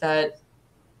understand that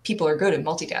people are good at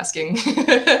multitasking,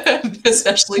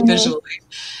 especially visually,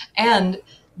 and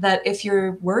that if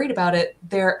you're worried about it,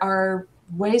 there are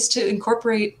ways to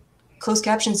incorporate closed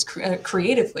captions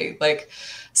creatively. Like,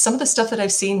 some of the stuff that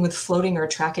I've seen with floating or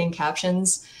tracking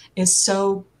captions is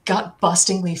so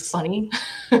gut-bustingly funny.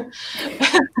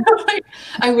 Like,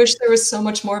 I wish there was so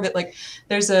much more of it. Like,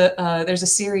 there's a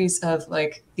series of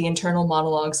like the internal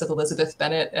monologues of Elizabeth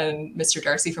Bennet and Mr.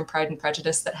 Darcy from Pride and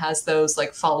Prejudice that has those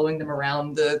like following them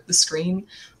around the screen.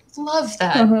 Love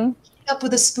that. Up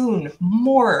with a spoon.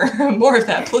 More of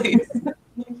that, please.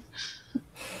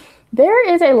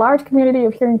 There is a large community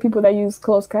of hearing people that use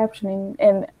closed captioning,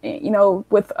 and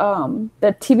with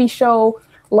the TV show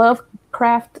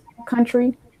Lovecraft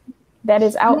Country that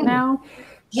is out now,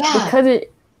 Yeah.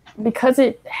 because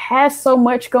it has so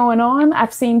much going on.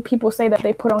 I've seen people say that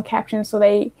they put on captions so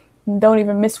they don't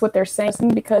even miss what they're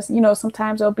saying, because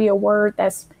sometimes there'll be a word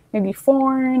that's maybe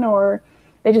foreign, or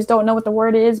they just don't know what the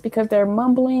word is because they're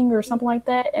mumbling or something like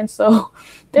that. And so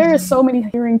there is so many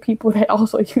hearing people that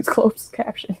also use closed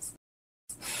captions.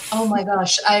 Oh my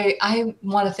gosh, I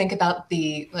want to think about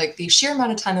the sheer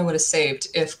amount of time I would have saved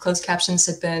if closed captions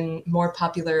had been more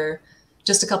popular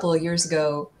just a couple of years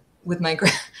ago. With my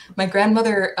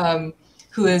grandmother,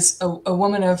 who is a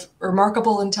woman of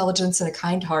remarkable intelligence and a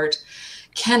kind heart,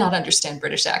 cannot understand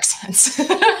British accents.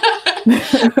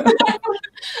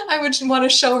 I would want to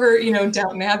show her,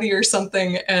 Downton Abbey or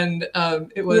something, and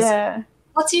it was, Yeah.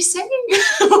 what's he saying?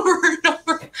 Over and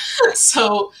over.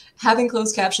 So having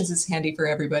closed captions is handy for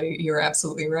everybody. You're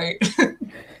absolutely right.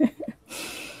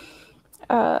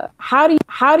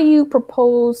 How do you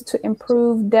propose to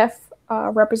improve deaf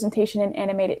representation in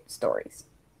animated stories?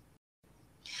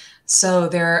 So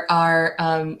there are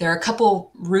a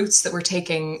couple routes that we're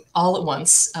taking all at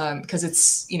once, because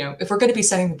it's, if we're going to be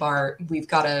setting the bar, we've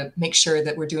got to make sure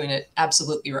that we're doing it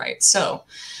absolutely right. So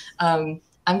I'm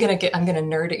gonna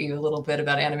nerd at you a little bit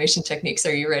about animation techniques.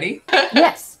 Are you ready?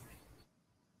 Yes.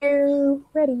 You're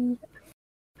ready.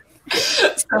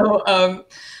 So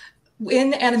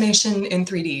in animation in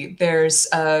 3D, there's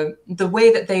the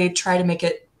way that they try to make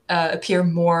it appear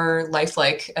more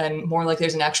lifelike and more like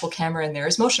there's an actual camera in there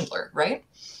is motion blur, right?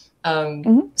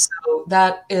 So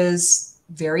that is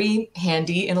very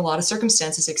handy in a lot of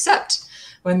circumstances, except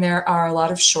when there are a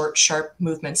lot of short, sharp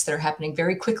movements that are happening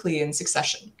very quickly in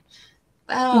succession.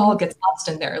 That all gets lost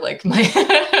in there. Like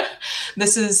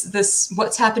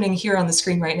what's happening here on the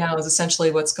screen right now is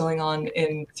essentially what's going on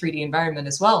in 3D environment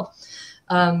as well.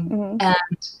 And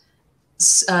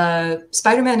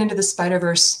Spider-Man Into the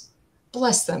Spider-Verse,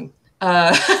 bless them,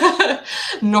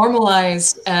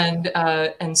 normalized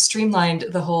and streamlined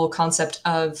the whole concept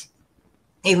of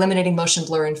eliminating motion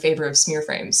blur in favor of smear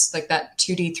frames, like that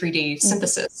 2D, 3D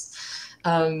synthesis.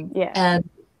 And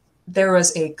there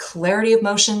was a clarity of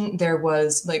motion. There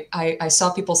was I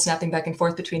saw people snapping back and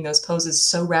forth between those poses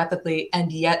so rapidly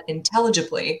and yet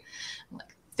intelligibly.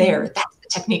 Like, that's the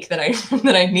technique that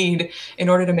I need in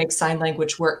order to make sign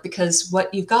language work. Because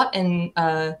what you've got in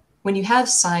when you have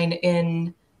sign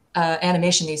in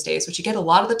animation these days, which you get a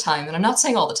lot of the time, and I'm not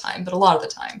saying all the time, but a lot of the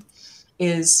time,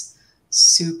 is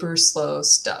super slow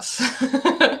stuff.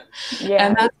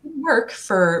 And that can work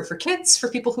for kids, for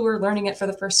people who are learning it for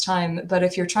the first time. But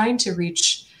if you're trying to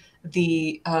reach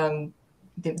the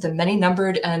many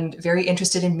numbered and very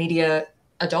interested in media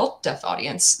adult deaf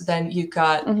audience, then you've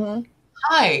got,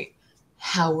 hi,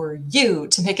 how are you,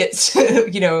 to make it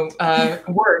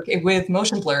work with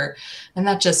motion blur. And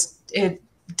it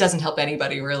doesn't help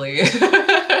anybody really.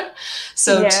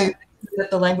 So that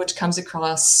the language comes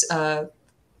across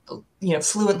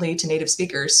fluently to native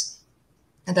speakers,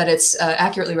 and that it's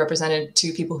accurately represented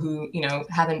to people who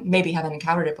haven't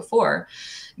encountered it before,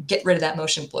 get rid of that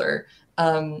motion blur.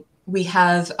 We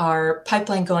have our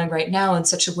pipeline going right now in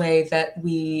such a way that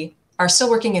we are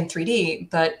still working in 3D,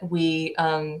 but we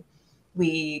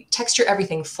texture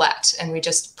everything flat, and we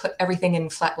just put everything in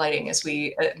flat lighting as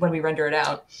when we render it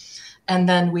out. And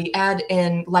then we add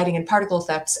in lighting and particle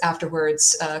effects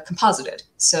afterwards, composited.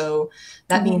 So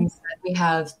that means that we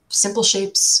have simple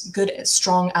shapes, good,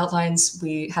 strong outlines.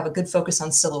 We have a good focus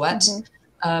on silhouette.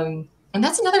 And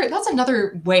that's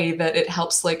another way that it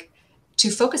helps, to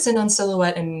focus in on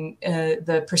silhouette, and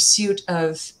the pursuit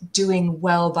of doing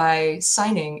well by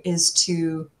signing is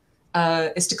to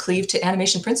cleave to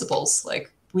animation principles.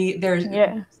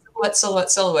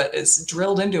 Silhouette is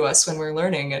drilled into us when we're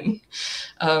learning, and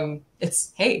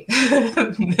it's, hey,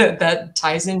 that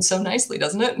ties in so nicely,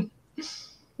 doesn't it?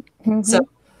 So,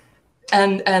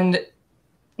 and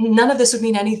none of this would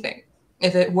mean anything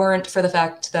if it weren't for the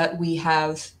fact that we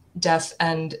have deaf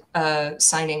and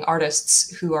signing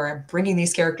artists who are bringing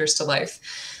these characters to life.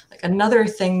 Like, another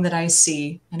thing that I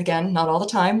see, and again, not all the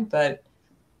time, but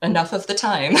enough of the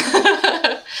time,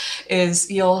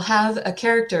 is you'll have a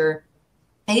character,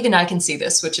 and even I can see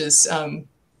this, which is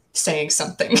saying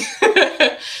something,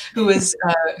 who's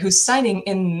signing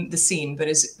in the scene, but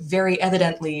is very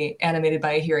evidently animated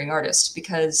by a hearing artist.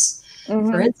 Because,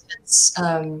 for instance,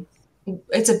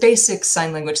 it's a basic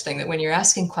sign language thing that when you're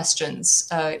asking questions,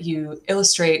 you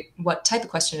illustrate what type of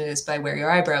question it is by where your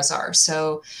eyebrows are.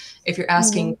 So if you're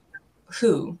asking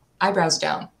who, eyebrows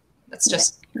down. That's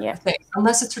just a thing.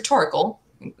 Unless it's rhetorical,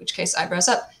 in which case eyebrows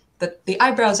up. the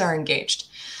eyebrows are engaged.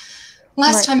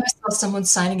 Last Right. time I saw someone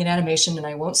signing an animation, and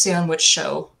I won't say on which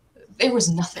show, there was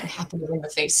nothing happening in the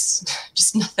face,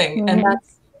 just nothing. And Mm-hmm.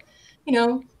 that's, you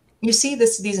know, you see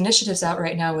these initiatives out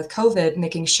right now with COVID,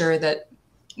 making sure that,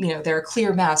 there are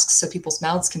clear masks so people's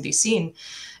mouths can be seen.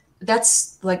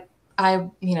 That's like,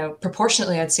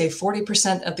 proportionately, I'd say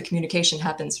 40% of the communication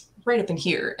happens right up in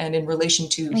here and in relation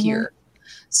to Mm-hmm. here.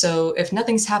 So if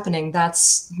nothing's happening,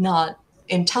 that's not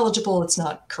intelligible. It's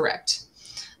not correct.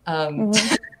 Um,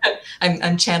 Mm-hmm.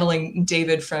 I'm channeling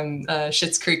David from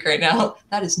Schitt's Creek right now.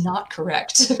 That is not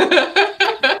correct.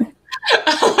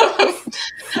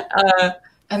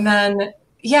 And then,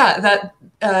 yeah, that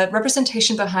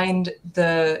representation behind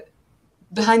the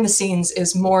scenes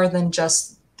is more than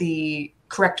just the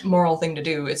correct moral thing to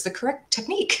do. It's the correct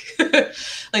technique.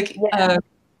 Like, Yeah.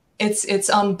 it's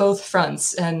on both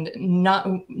fronts, and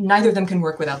neither of them can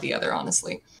work without the other,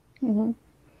 honestly. Mm-hmm.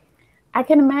 I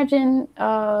can imagine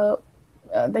the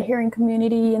hearing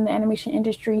community and the animation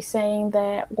industry saying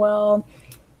that, well,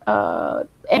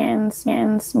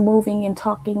 hands moving and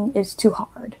talking is too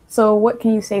hard. So what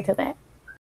can you say to that?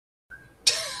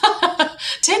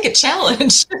 Take a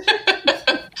challenge.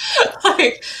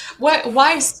 Like,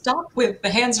 why stop with the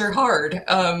hands are hard?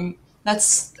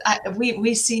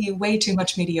 We see way too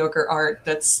much mediocre art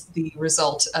that's the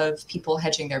result of people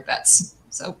hedging their bets.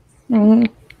 So,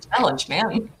 Mm-hmm. challenge,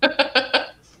 man.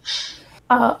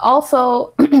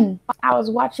 Also, I was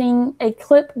watching a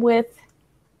clip with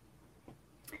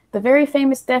the very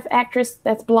famous deaf actress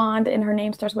that's blonde, and her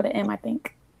name starts with an M, I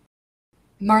think.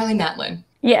 Marlee Matlin.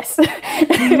 Yes.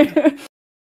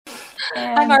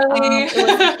 Hi,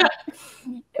 Marlee.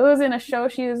 It was in a show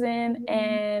she was in,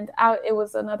 and it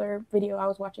was another video I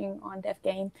was watching on Deaf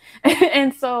Game.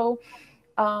 And so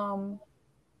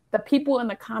the people in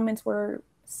the comments were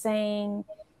saying,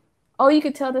 oh, you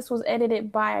could tell this was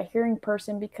edited by a hearing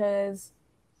person because,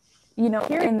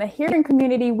 here in the hearing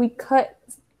community, we cut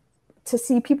to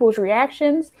see people's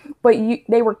reactions, but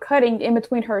they were cutting in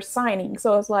between her signing.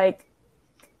 So it's like,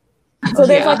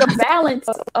 there's like a balance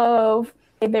of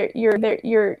if you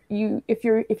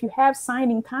have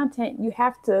signing content, you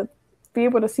have to be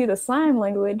able to see the sign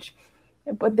language.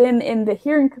 But then in the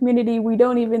hearing community, we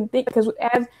don't even think, because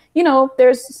as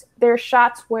there's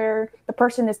shots where the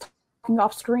person is talking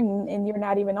off screen and you're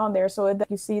not even on there, so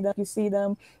you see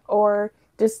them, or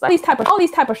just like all these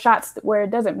type of shots where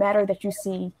it doesn't matter that you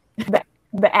see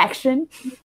the action.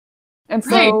 And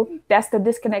so that's the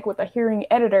disconnect with a hearing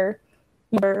editor,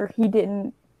 where he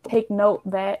didn't take note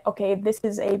that, okay, this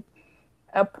is a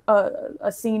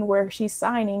scene where she's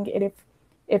signing, and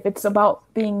if it's about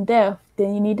being deaf,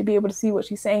 then you need to be able to see what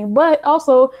she's saying. But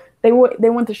also, they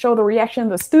want to show the reaction of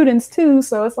the students too.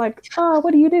 So it's like, oh,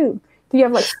 what do? Do you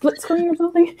have like split screen or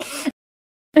something?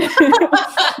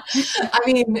 I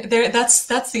mean,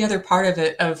 that's the other part of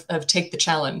it, of take the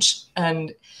challenge.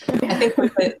 And I think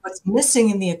what's missing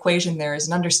in the equation there is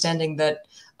an understanding that,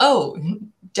 oh,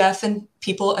 deaf and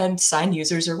people and sign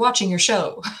users are watching your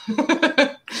show.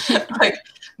 Like,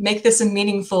 make this a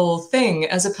meaningful thing,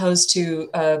 as opposed to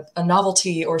a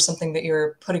novelty or something that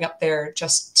you're putting up there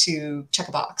just to check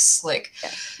a box. Like,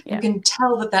 you can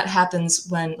tell that happens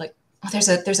when, like, there's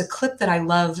a clip that I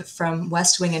love from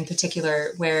West Wing in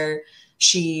particular, where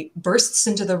she bursts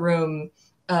into the room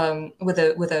with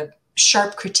a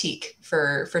sharp critique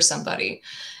for somebody,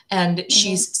 and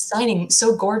she's signing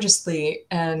so gorgeously,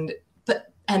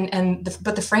 but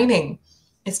the framing,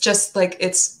 it's just like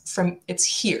it's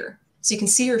here, so you can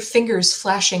see her fingers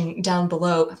flashing down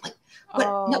below. I'm like, what?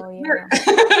 Oh, no,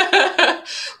 yeah.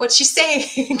 What's she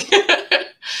saying?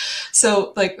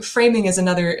 So, like, framing is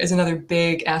another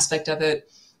big aspect of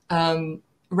it.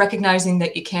 Recognizing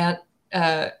that you can't,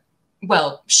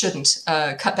 shouldn't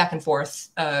cut back and forth,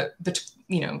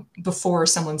 before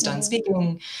someone's done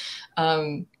speaking,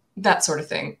 that sort of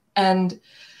thing. And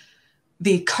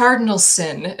the cardinal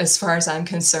sin, as far as I'm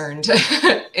concerned,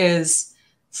 is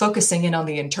focusing in on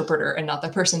the interpreter and not the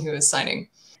person who is signing.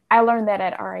 I learned that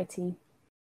at RIT.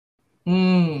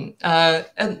 It's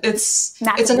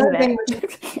another thing,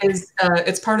 which is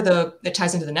it's part of it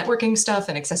ties into the networking stuff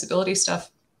and accessibility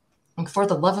stuff. And for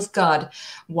the love of God,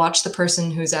 watch the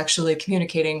person who's actually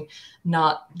communicating,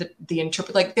 not the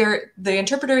interpreter. Like, the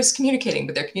interpreter is communicating,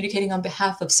 but they're communicating on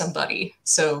behalf of somebody.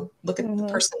 So look at the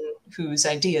person whose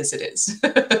ideas it is.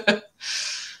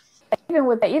 Even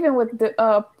with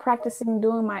the practicing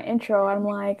doing my intro, I'm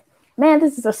like, man,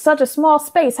 this is such a small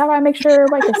space. How do I make sure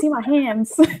everybody can see my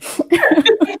hands?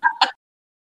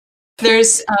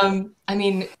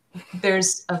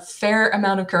 There's a fair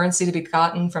amount of currency to be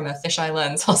gotten from a fisheye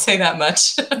lens. I'll say that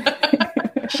much.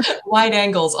 wide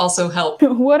angles also help.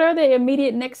 What are the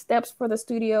immediate next steps for the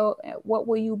studio? What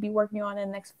will you be working on in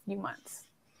the next few months?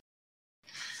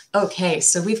 Okay,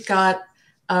 so we've got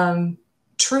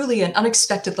truly an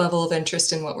unexpected level of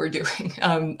interest in what we're doing.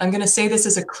 I'm going to say this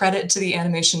as a credit to the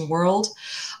animation world.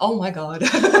 Oh my God.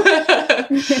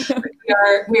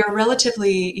 We are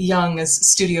relatively young as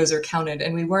studios are counted,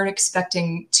 and we weren't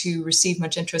expecting to receive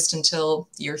much interest until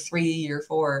year 3, year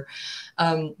 4.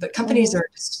 But companies are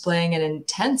displaying an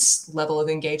intense level of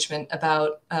engagement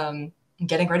about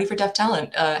getting ready for deaf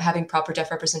talent, having proper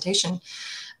deaf representation.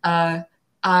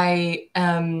 I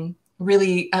am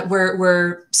really,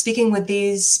 we're speaking with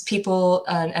these people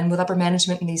and with upper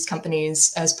management in these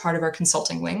companies as part of our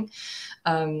consulting wing.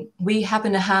 We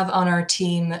happen to have on our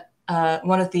team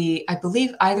one of the, I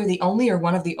believe, either the only or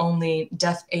one of the only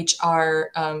deaf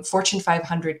HR Fortune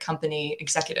 500 company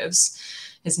executives.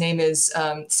 His name is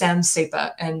Sam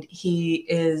Sepa, and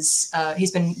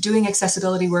he's been doing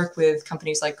accessibility work with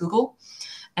companies like Google,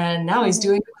 and now he's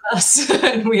doing it with us,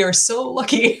 and we are so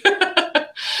lucky.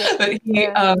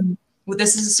 But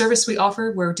this is a service we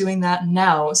offer. We're doing that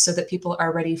now so that people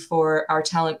are ready for our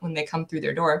talent when they come through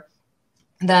their door.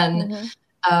 Then,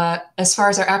 as far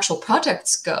as our actual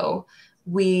projects go,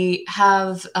 we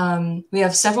have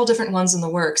several different ones in the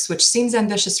works, which seems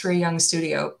ambitious for a young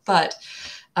studio, but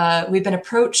we've been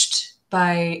approached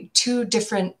by 2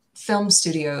 different film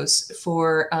studios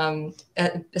for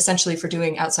essentially for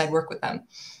doing outside work with them.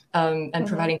 And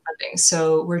providing funding.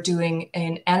 So we're doing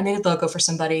an animated logo for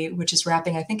somebody, which is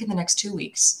wrapping, I think, in the next 2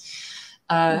 weeks.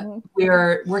 We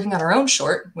are working on our own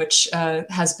short, which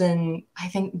has been, I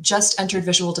think, just entered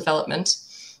visual development.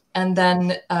 And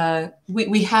then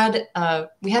we had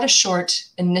a short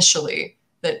initially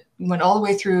that went all the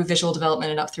way through visual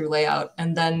development and up through layout.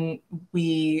 And then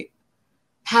we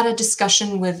had a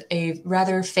discussion with a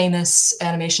rather famous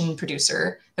animation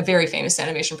producer, a very famous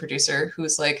animation producer, who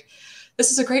was like,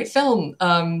 "This is a great film.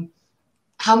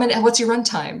 What's your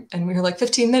runtime?" And we were like,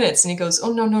 15 minutes. And he goes,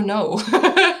 "Oh, no.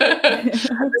 This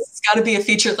has got to be a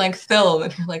feature length film."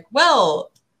 And we're like,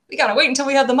 "Well, we got to wait until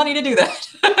we have the money to do that."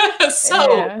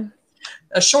 So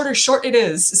a shorter short it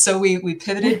is. So we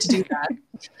pivoted to do that.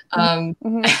 And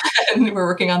we're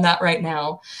working on that right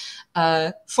now.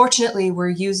 Fortunately, we're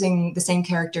using the same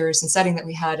characters and setting that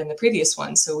we had in the previous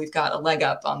one. So we've got a leg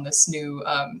up on this new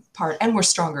part, and we're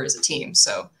stronger as a team.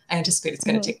 So I anticipate it's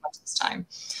going to take much of this time.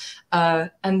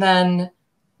 And then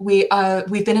we've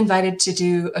been invited to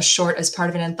do a short as part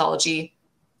of an anthology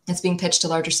that's being pitched to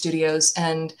larger studios.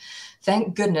 And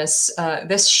thank goodness,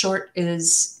 this short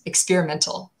is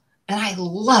experimental. And I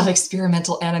love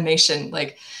experimental animation.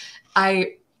 Like,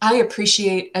 I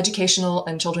appreciate educational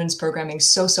and children's programming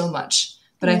so much,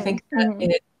 but I think that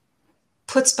it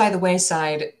puts by the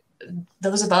wayside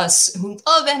those of us who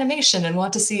love animation and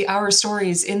want to see our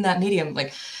stories in that medium.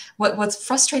 Like, what's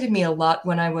frustrated me a lot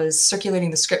when I was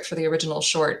circulating the script for the original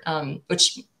short,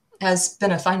 which has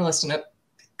been a finalist in a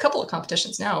couple of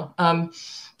competitions now,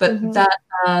 but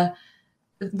that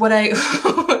when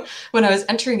I was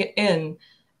entering it in,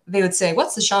 they would say,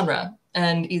 "What's the genre?"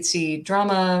 And you'd see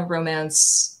drama,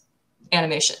 romance,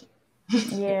 animation.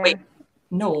 Yeah. Wait,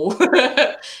 no.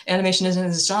 Animation isn't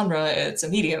a genre, it's a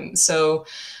medium. So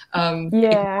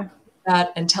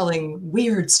that and telling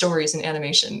weird stories in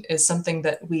animation is something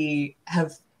that we've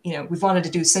wanted to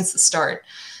do since the start.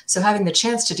 So having the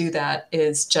chance to do that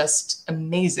is just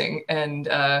amazing. And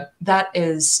that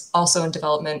is also in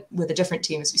development with a different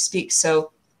team as we speak.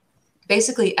 So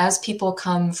basically, as people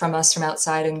come from us from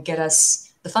outside and get us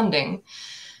the funding,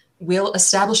 we'll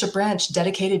establish a branch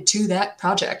dedicated to that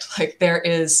project. Like, there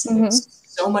is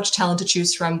so much talent to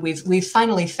choose from. We've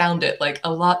finally found it. Like,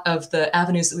 a lot of the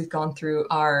avenues that we've gone through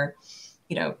are,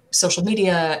 social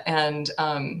media and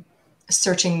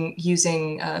searching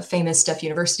using famous deaf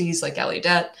universities like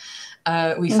Gallaudet.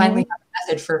 We finally have a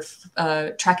method for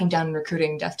tracking down and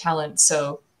recruiting deaf talent.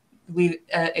 So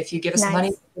if you give us the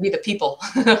money, we'll be the people.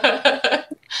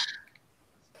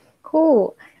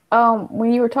 Cool.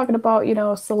 When you were talking about,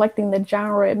 selecting the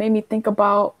genre, it made me think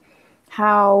about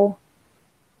how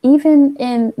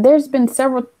there's been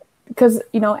several, because,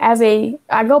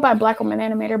 I go by Black Woman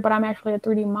Animator, but I'm actually a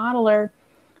 3D modeler.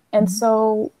 And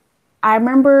so I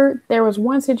remember there was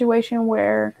one situation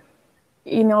where,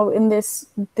 in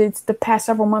the past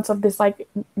several months of this, like,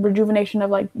 rejuvenation of,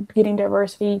 like, getting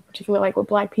diversity, particularly, like, with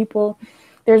Black people,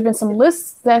 there's been some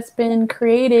lists that's been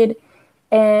created,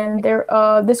 and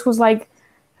this was like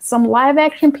some live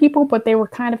action people, but they were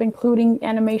kind of including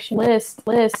animation list.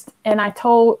 And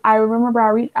I remember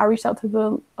I reached out to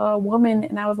the woman,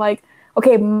 and I was like,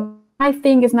 okay, my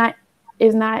thing is not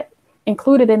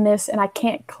included in this and I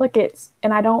can't click it.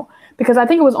 And I don't, because I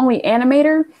think it was only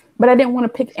animator, but I didn't want to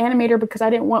pick animator because I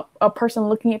didn't want a person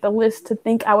looking at the list to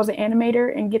think I was an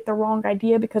animator and get the wrong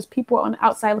idea, because people on the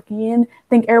outside looking in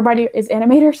think everybody is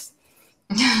animators.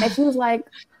 And she was like,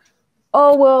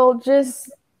 oh, well,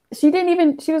 she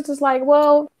was just like,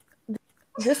 well,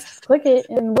 just click it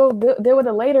and we'll deal with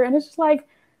it later. And it's just like,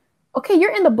 okay,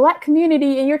 you're in the Black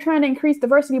community and you're trying to increase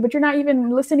diversity, but you're not even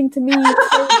listening to me.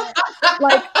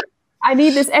 Like, I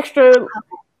need this extra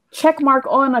check mark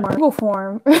on a Google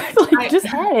form. Just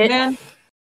had it. Man,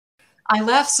 I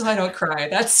laugh so I don't cry.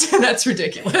 That's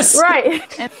ridiculous. Right.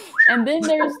 And then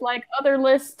there's like other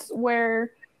lists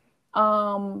where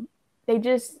they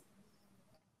just,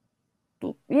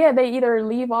 they either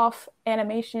leave off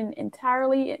animation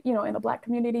entirely, in the Black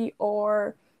community,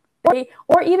 or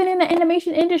even in the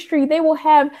animation industry, they will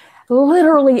have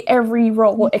literally every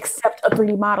role except a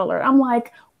 3D modeler. I'm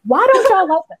like, why don't y'all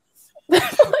like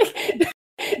this?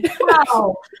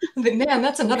 Wow, man,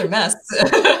 that's another mess.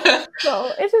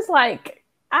 So it's just like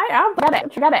I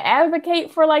gotta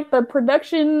advocate for like the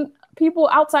production people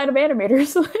outside of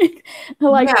animators,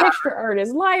 like texture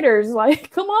artists, lighters. Like,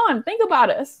 come on, think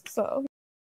about us. So.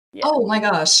 Yeah. Oh my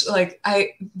gosh, like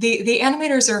the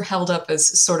animators are held up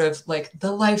as sort of like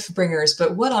the life bringers,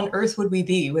 but what on earth would we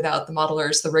be without the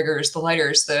modelers, the riggers, the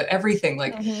lighters, the everything?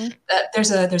 Like there's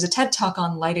a TED talk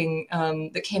on lighting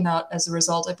that came out as a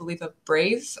result, I believe, of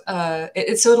Brave. So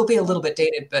it'll be a little bit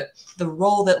dated, but the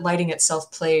role that lighting itself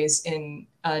plays in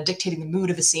dictating the mood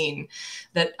of a scene,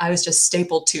 that I was just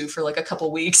stapled to for like a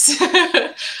couple weeks.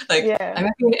 I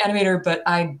might be an animator, but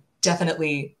I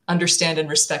definitely understand and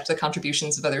respect the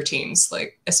contributions of other teams,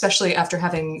 like especially after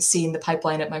having seen the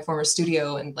pipeline at my former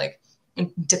studio and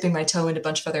dipping my toe into a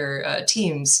bunch of other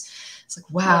teams. It's like,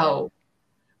 wow,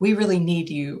 we really need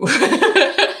you.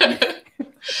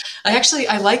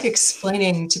 I like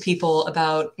explaining to people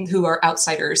about who are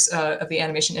outsiders of the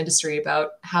animation industry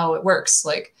about how it works.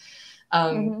 Like,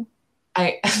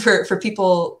 for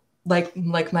people like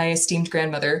my esteemed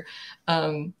grandmother,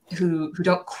 who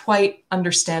don't quite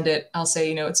understand it, I'll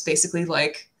say, it's basically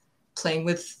like playing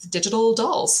with digital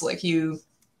dolls. Like, you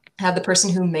have the person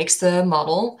who makes the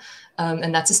model,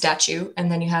 and that's a statue.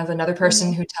 And then you have another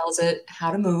person who tells it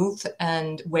how to move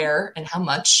and where and how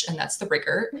much, and that's the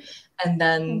rigger. And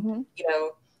then,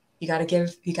 you gotta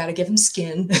give him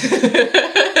skin.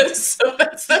 So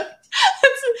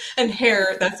and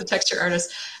hair, that's the texture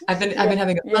artist. I've been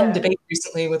having a fun debate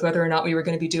recently with whether or not we were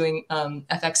going to be doing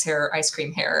FX hair or ice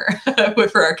cream hair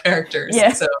for our characters.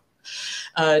 Yeah. So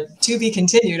to be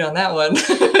continued on that one.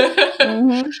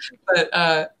 But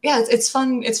it's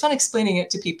fun. It's fun explaining it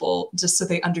to people just so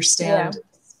they understand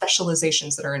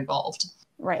specializations that are involved.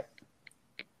 Right.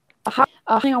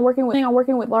 I'm working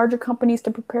with larger companies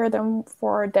to prepare them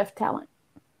for deaf talent.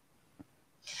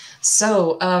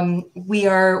 So we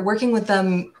are working with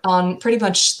them on pretty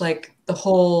much like the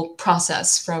whole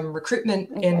process, from recruitment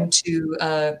into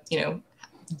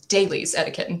dailies,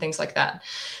 etiquette, and things like that.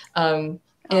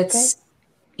 It's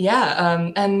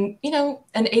and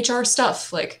HR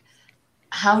stuff, like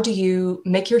how do you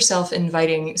make yourself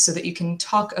inviting so that you can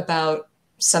talk about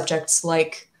subjects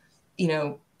like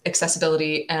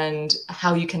accessibility and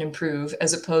how you can improve,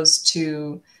 as opposed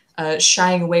to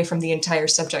shying away from the entire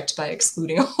subject by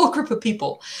excluding a whole group of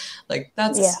people. Like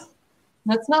that's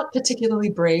not particularly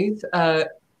brave,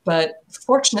 but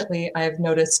fortunately I've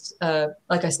noticed,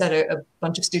 like I said, a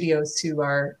bunch of studios who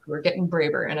are getting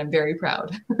braver, and I'm very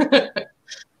proud.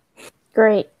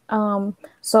 Great.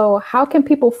 So how can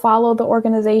people follow the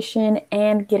organization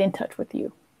and get in touch with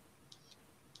you?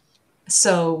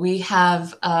 So we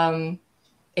have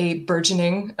a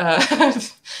burgeoning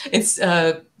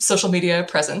social media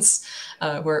presence.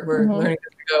 We're learning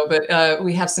as we go, but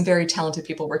we have some very talented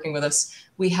people working with us.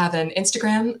 We have an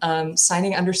Instagram,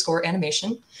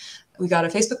 signing_animation. We got a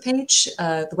Facebook page.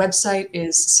 The website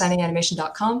is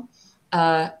signinganimation.com.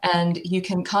 And you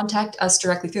can contact us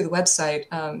directly through the website.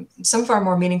 Some of our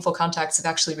more meaningful contacts have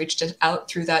actually reached out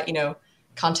through that,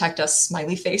 contact us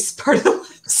smiley face part of the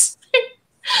website.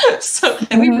 So,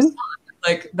 and we respond.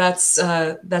 Like that's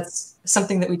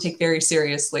something that we take very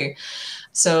seriously.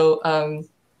 So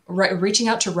reaching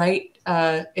out to Write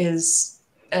is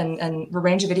and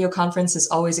arrange a video conference is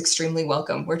always extremely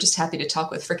welcome. We're just happy to talk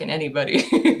with frickin' anybody.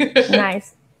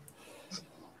 Nice.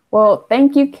 Well,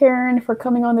 thank you, Karen, for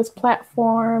coming on this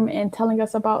platform and telling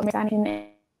us about and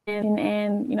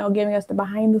giving us the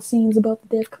behind the scenes about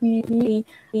the deaf community.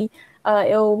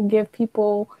 It'll give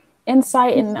people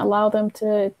insight and allow them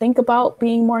to think about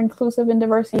being more inclusive and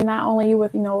diversity, not only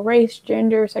with race,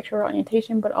 gender, sexual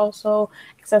orientation, but also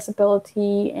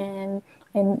accessibility and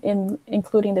in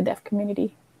including the deaf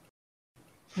community.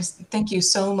 Thank you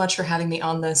so much for having me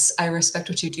on this. I respect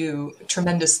what you do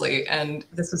tremendously, and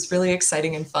this was really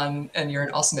exciting and fun, and you're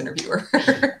an awesome interviewer.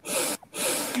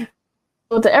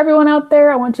 Well, to everyone out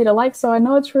there, I want you to like So I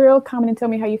Know It's Real, comment and tell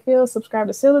me how you feel, subscribe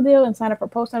to Seal the Deal, and sign up for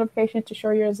post notifications to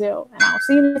show your zeal. And I'll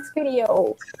see you in the next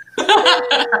video.